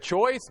 that's their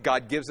choice.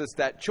 God gives us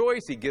that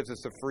choice. He gives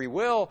us a free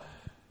will.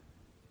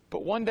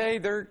 But one day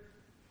they're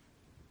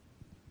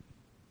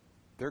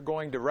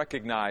going to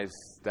recognize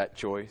that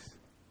choice.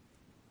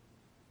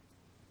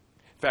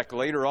 In fact,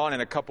 later on in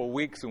a couple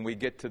weeks, when we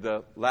get to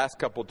the last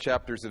couple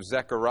chapters of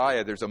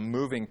Zechariah, there's a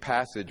moving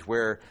passage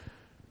where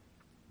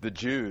the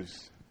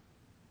Jews,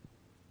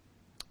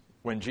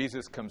 when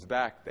Jesus comes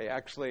back, it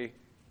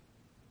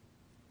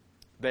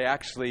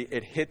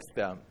hits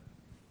them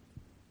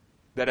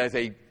that as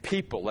a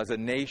people, as a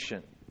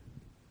nation,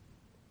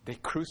 they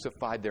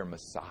crucified their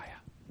Messiah.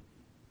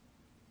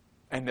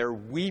 And they're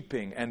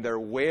weeping and they're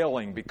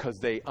wailing because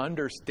they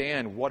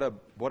understand what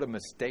a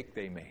mistake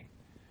they made.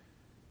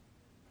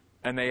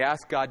 And they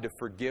ask God to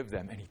forgive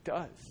them, and He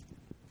does.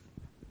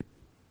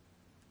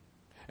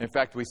 In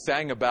fact, we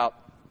sang about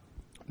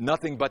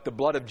nothing but the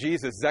blood of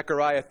Jesus.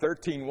 Zechariah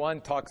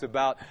 13:1 talks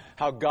about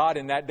how God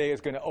in that day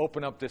is going to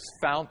open up this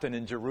fountain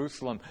in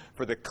Jerusalem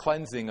for the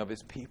cleansing of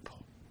His people.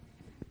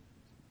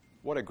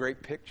 What a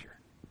great picture.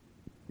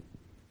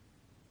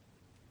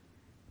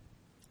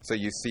 So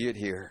you see it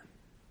here.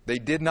 They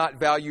did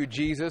not value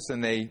Jesus,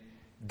 and they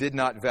did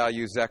not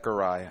value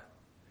Zechariah.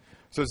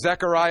 So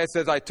Zechariah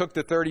says, I took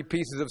the 30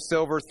 pieces of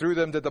silver, threw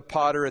them to the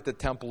potter at the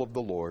temple of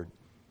the Lord.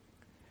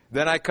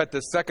 Then I cut the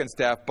second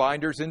staff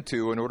binders in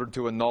two in order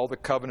to annul the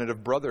covenant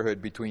of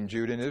brotherhood between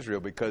Judah and Israel,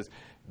 because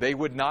they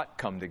would not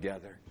come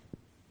together.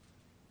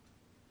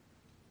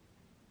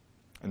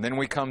 And then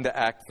we come to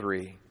Act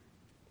 3.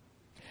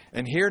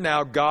 And here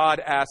now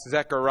God asks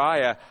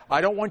Zechariah,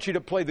 I don't want you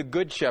to play the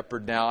good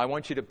shepherd now. I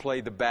want you to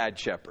play the bad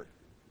shepherd.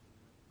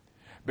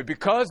 But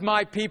because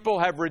my people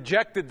have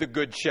rejected the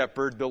good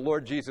shepherd, the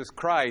Lord Jesus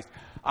Christ,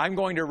 I'm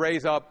going to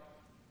raise up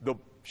the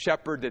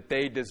shepherd that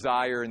they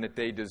desire and that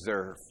they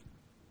deserve.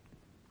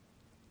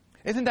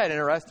 Isn't that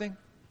interesting?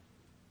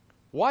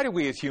 Why do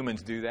we as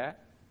humans do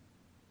that?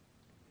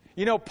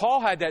 You know,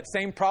 Paul had that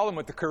same problem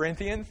with the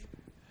Corinthians.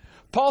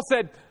 Paul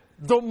said,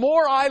 the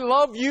more I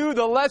love you,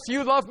 the less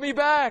you love me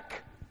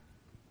back.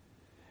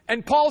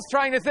 And Paul's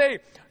trying to say,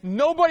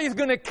 nobody's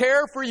going to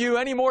care for you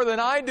any more than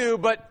I do,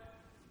 but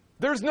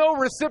there's no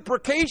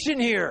reciprocation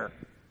here.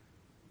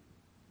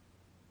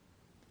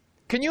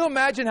 Can you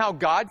imagine how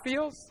God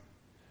feels?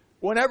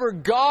 Whenever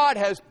God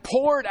has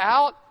poured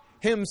out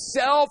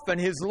Himself and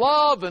His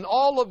love and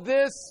all of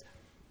this,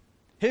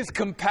 His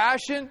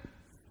compassion,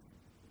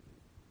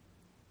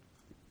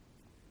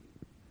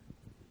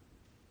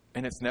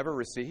 and it's never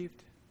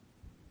received.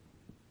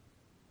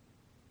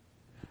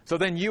 So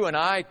then you and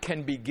I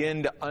can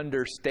begin to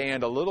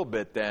understand a little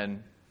bit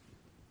then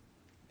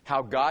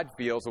how God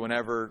feels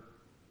whenever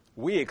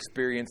we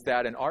experience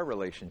that in our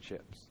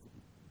relationships.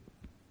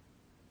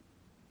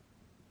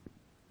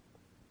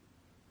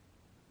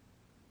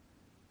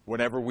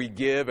 Whenever we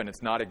give and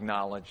it's not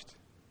acknowledged.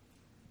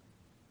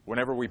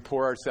 Whenever we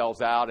pour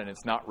ourselves out and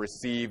it's not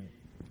received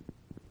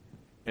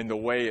in the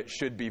way it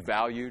should be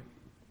valued.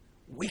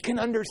 We can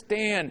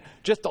understand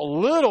just a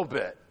little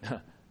bit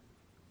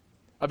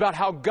about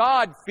how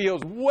God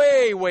feels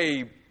way,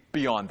 way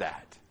beyond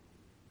that.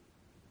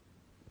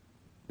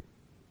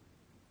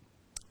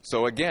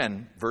 So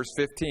again, verse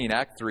 15,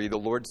 Act 3, the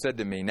Lord said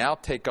to me, now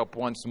take up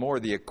once more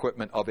the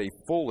equipment of a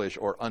foolish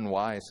or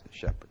unwise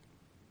shepherd.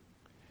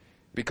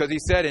 Because he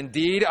said,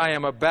 indeed, I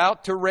am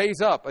about to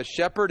raise up a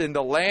shepherd in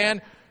the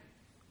land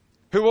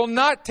who will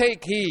not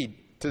take heed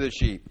to the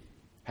sheep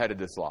headed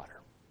to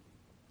slaughter.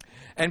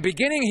 And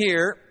beginning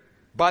here,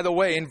 by the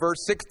way, in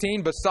verse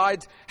 16,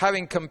 besides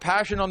having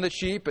compassion on the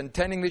sheep and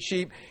tending the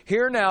sheep,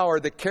 here now are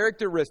the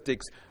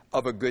characteristics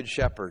of a good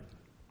shepherd.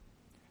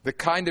 The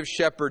kind of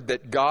shepherd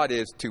that God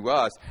is to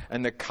us,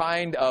 and the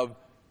kind of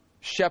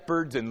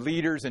shepherds and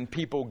leaders and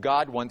people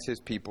God wants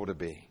his people to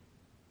be.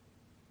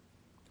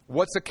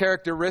 What's the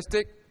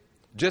characteristic?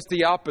 Just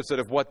the opposite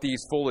of what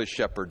these foolish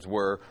shepherds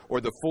were, or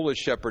the foolish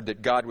shepherd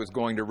that God was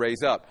going to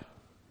raise up.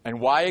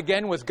 And why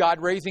again was God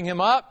raising him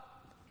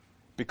up?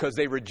 Because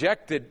they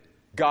rejected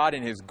God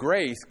in his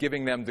grace,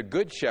 giving them the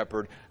good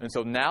shepherd. And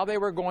so now they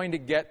were going to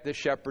get the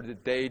shepherd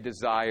that they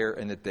desire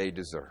and that they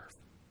deserve.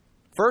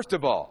 First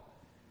of all,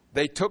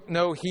 they took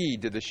no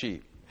heed to the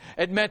sheep.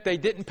 It meant they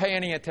didn't pay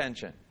any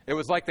attention. It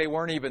was like they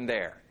weren't even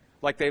there,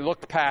 like they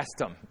looked past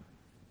them.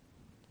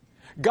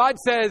 God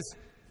says,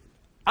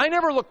 I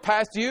never look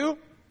past you.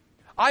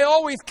 I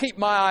always keep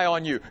my eye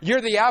on you.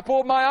 You're the apple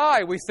of my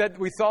eye. We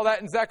saw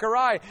that in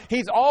Zechariah.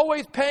 He's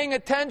always paying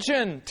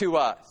attention to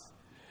us.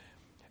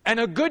 And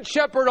a good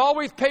shepherd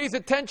always pays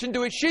attention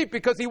to his sheep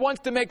because he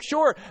wants to make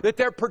sure that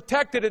they're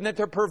protected and that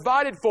they're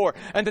provided for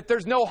and that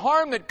there's no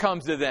harm that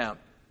comes to them.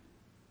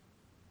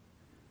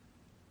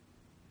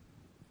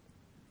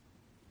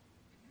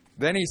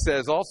 Then he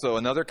says also,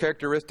 another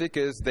characteristic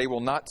is they will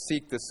not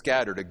seek the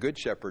scattered. A good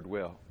shepherd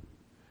will.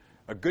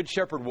 A good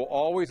shepherd will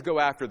always go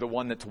after the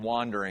one that's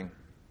wandering,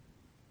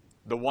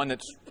 the one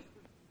that's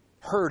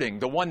hurting,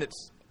 the one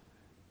that's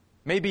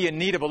maybe in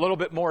need of a little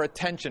bit more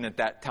attention at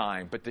that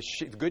time. But the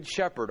good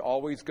shepherd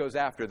always goes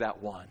after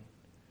that one,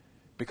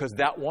 because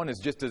that one is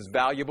just as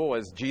valuable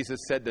as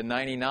Jesus said the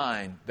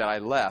 99 that I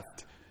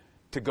left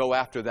to go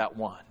after that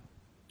one,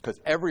 because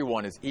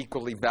everyone is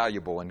equally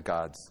valuable in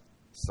God's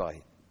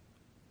sight.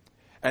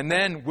 And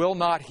then will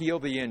not heal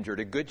the injured.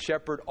 A good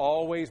shepherd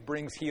always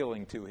brings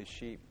healing to his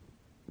sheep.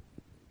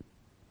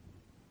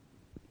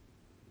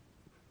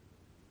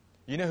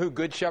 You know who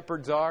good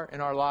shepherds are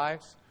in our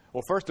lives?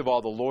 Well, first of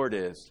all, the Lord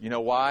is. You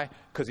know why?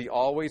 Because he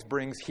always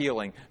brings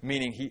healing.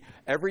 Meaning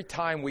every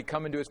time we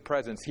come into his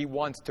presence, he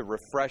wants to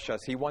refresh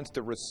us. He wants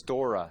to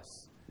restore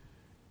us.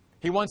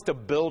 He wants to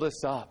build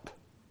us up.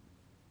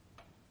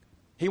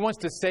 He wants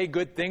to say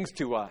good things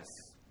to us.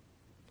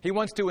 He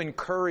wants to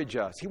encourage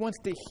us. He wants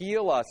to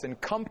heal us and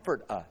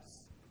comfort us.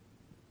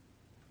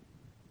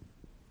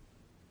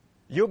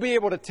 You'll be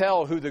able to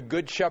tell who the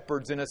good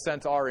shepherds, in a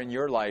sense, are in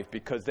your life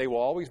because they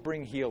will always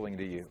bring healing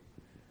to you.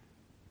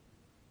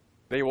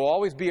 They will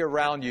always be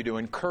around you to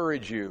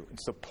encourage you and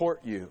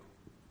support you,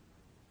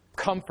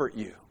 comfort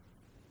you.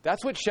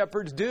 That's what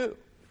shepherds do.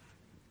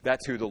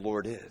 That's who the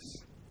Lord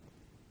is.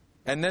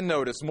 And then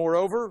notice,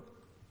 moreover,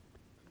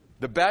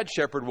 the bad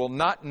shepherd will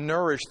not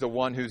nourish the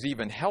one who's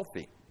even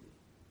healthy.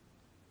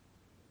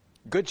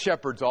 Good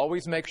shepherds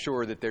always make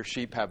sure that their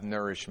sheep have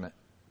nourishment.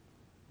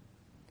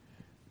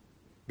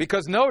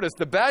 Because notice,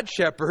 the bad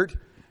shepherd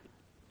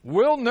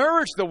will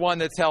nourish the one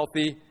that's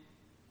healthy,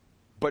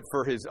 but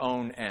for his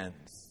own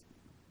ends.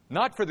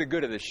 Not for the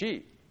good of the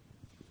sheep,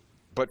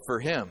 but for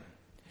him.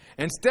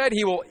 Instead,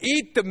 he will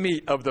eat the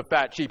meat of the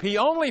fat sheep. He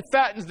only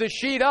fattens the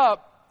sheep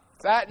up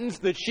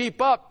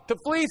to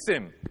fleece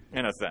him,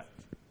 in a sense.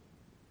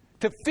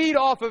 To feed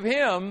off of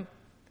him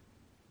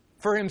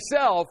for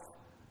himself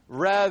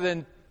rather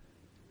than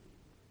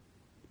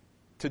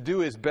to do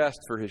his best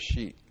for his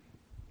sheep.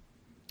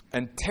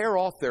 And tear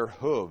off their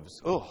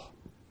hooves. Oh,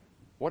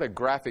 what a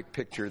graphic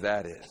picture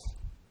that is.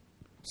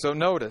 So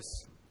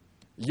notice,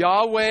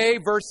 Yahweh,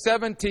 verse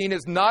 17,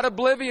 is not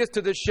oblivious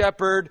to the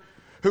shepherd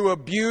who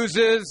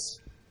abuses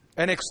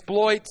and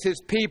exploits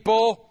his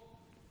people.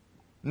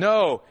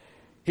 No,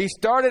 he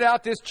started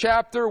out this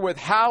chapter with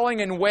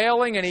howling and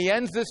wailing, and he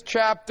ends this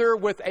chapter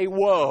with a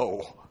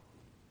woe.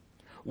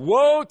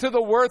 Woe to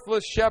the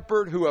worthless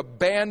shepherd who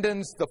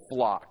abandons the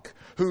flock,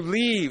 who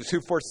leaves,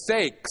 who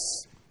forsakes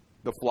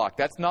the flock.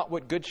 That's not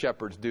what good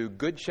shepherds do.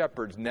 Good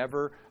shepherds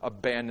never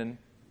abandon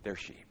their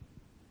sheep.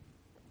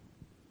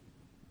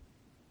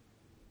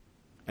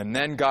 And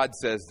then God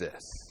says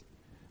this,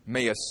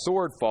 may a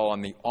sword fall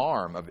on the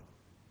arm of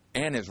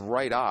and his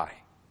right eye.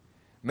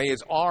 May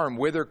his arm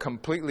wither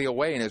completely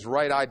away and his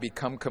right eye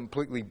become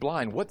completely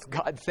blind. What's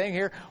God saying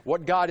here?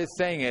 What God is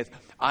saying is,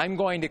 I'm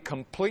going to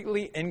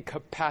completely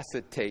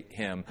incapacitate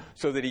him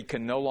so that he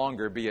can no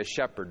longer be a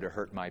shepherd to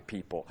hurt my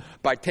people.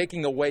 By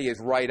taking away his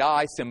right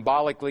eye,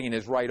 symbolically, in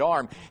his right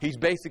arm, he's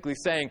basically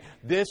saying,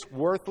 this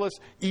worthless,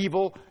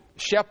 evil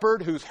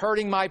shepherd who's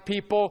hurting my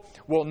people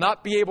will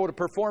not be able to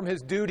perform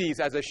his duties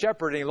as a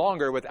shepherd any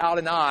longer without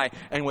an eye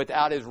and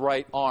without his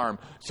right arm.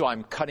 So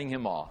I'm cutting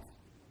him off,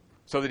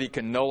 so that he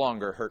can no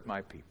longer hurt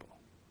my people.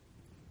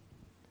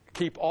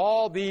 Keep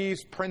all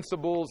these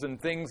principles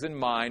and things in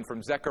mind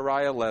from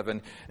Zechariah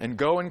 11 and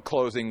go in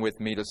closing with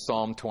me to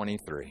Psalm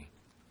 23.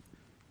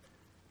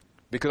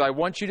 Because I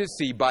want you to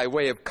see, by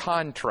way of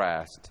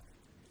contrast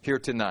here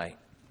tonight,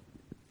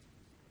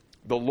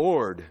 the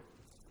Lord,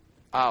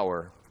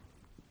 our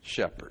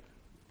shepherd.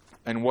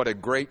 And what a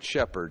great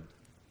shepherd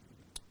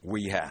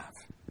we have.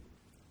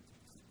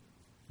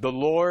 The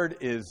Lord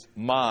is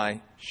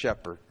my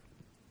shepherd.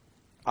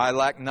 I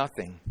lack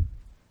nothing.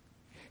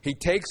 He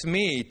takes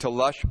me to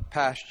lush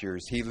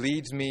pastures. He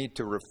leads me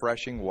to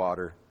refreshing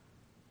water.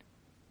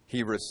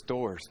 He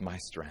restores my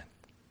strength.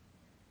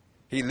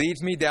 He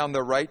leads me down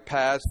the right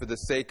paths for the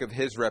sake of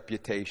His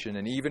reputation.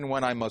 And even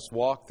when I must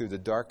walk through the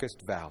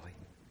darkest valley,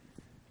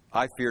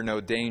 I fear no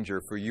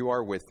danger, for You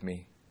are with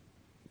me.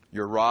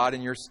 Your rod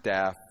and Your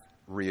staff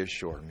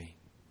reassure me.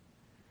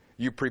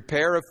 You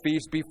prepare a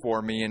feast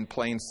before me in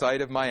plain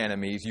sight of my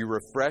enemies. You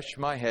refresh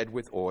my head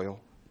with oil.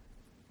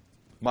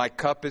 My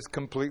cup is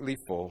completely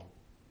full.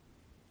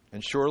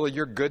 And surely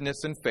Your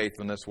goodness and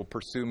faithfulness will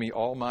pursue me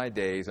all my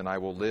days, and I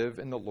will live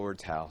in the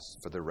Lord's house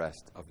for the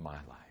rest of my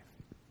life.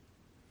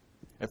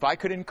 If I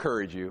could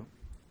encourage you,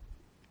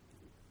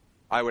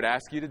 I would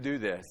ask you to do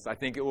this. I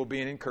think it will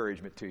be an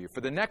encouragement to you. For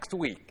the next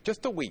week,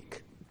 just a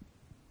week,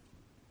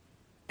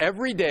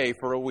 every day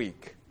for a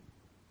week,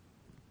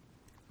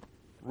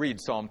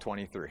 read Psalm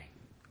 23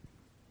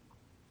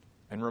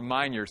 and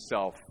remind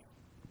yourself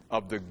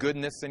of the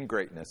goodness and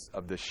greatness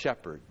of the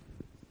shepherd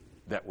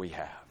that we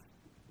have.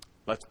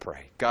 Let's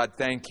pray. God,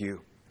 thank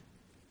You.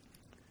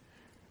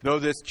 Though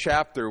this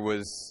chapter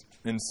was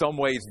in some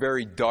ways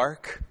very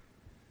dark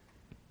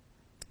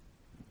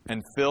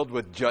and filled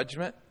with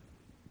judgment,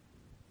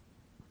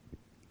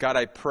 God,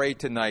 I pray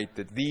tonight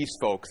that these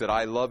folks that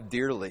I love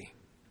dearly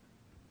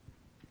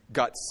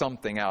got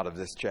something out of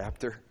this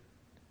chapter.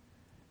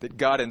 That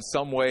God, in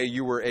some way,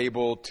 You were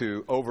able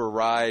to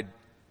override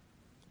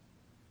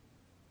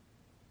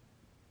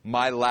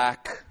my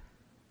lack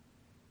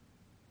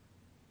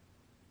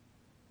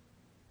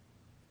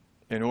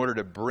in order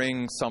to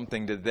bring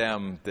something to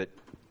them that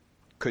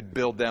could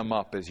build them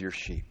up as Your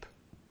sheep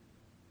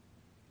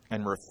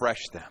and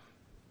refresh them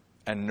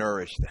and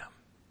nourish them.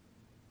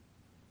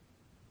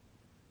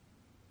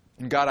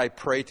 And God, I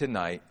pray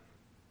tonight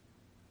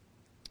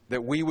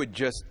that we would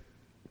just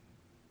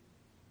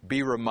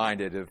be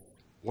reminded of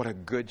what a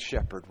good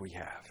shepherd we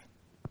have.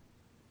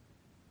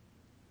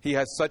 He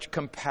has such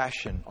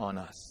compassion on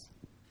us.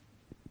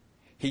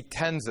 He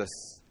tends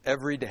us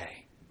every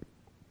day.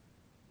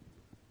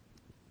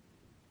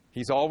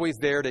 He's always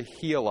there to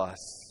heal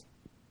us.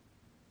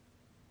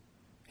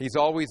 He's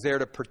always there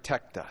to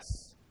protect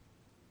us.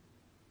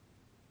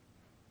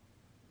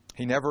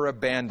 He never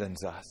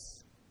abandons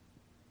us.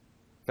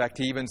 In fact,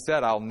 He even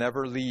said, I'll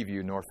never leave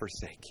you nor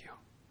forsake you.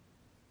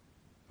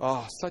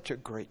 Oh, such a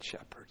great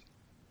shepherd.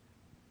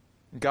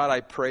 God, I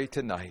pray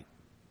tonight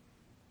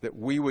that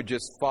we would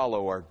just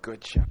follow our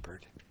good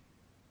shepherd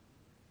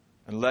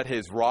and let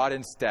His rod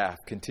and staff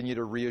continue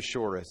to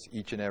reassure us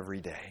each and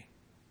every day.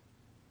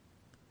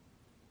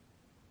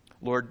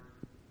 Lord,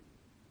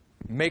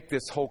 make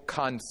this whole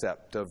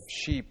concept of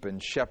sheep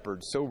and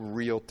shepherd so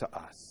real to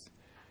us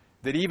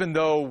that even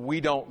though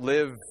we don't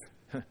live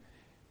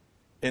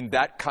in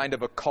that kind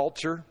of a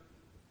culture,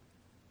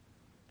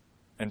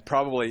 and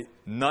probably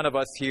none of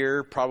us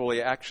here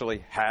probably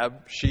actually have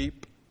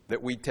sheep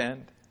that we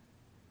tend,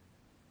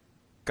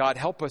 God,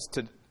 help us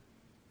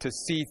to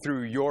see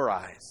through Your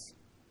eyes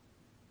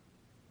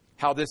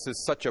how this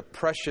is such a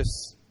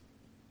precious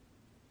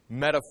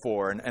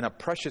metaphor and a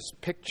precious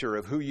picture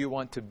of who You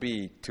want to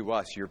be to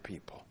us, Your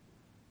people.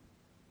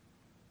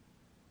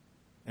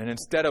 And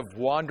instead of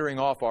wandering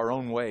off our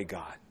own way,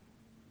 God,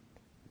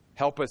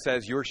 help us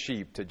as Your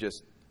sheep to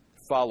just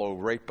follow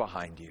right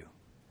behind You.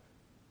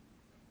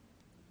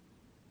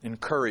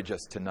 Encourage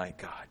us tonight,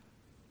 God.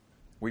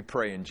 We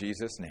pray in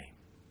Jesus' name.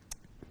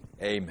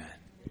 Amen.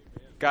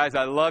 Guys,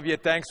 I love you.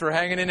 Thanks for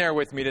hanging in there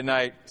with me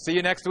tonight. See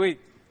you next week.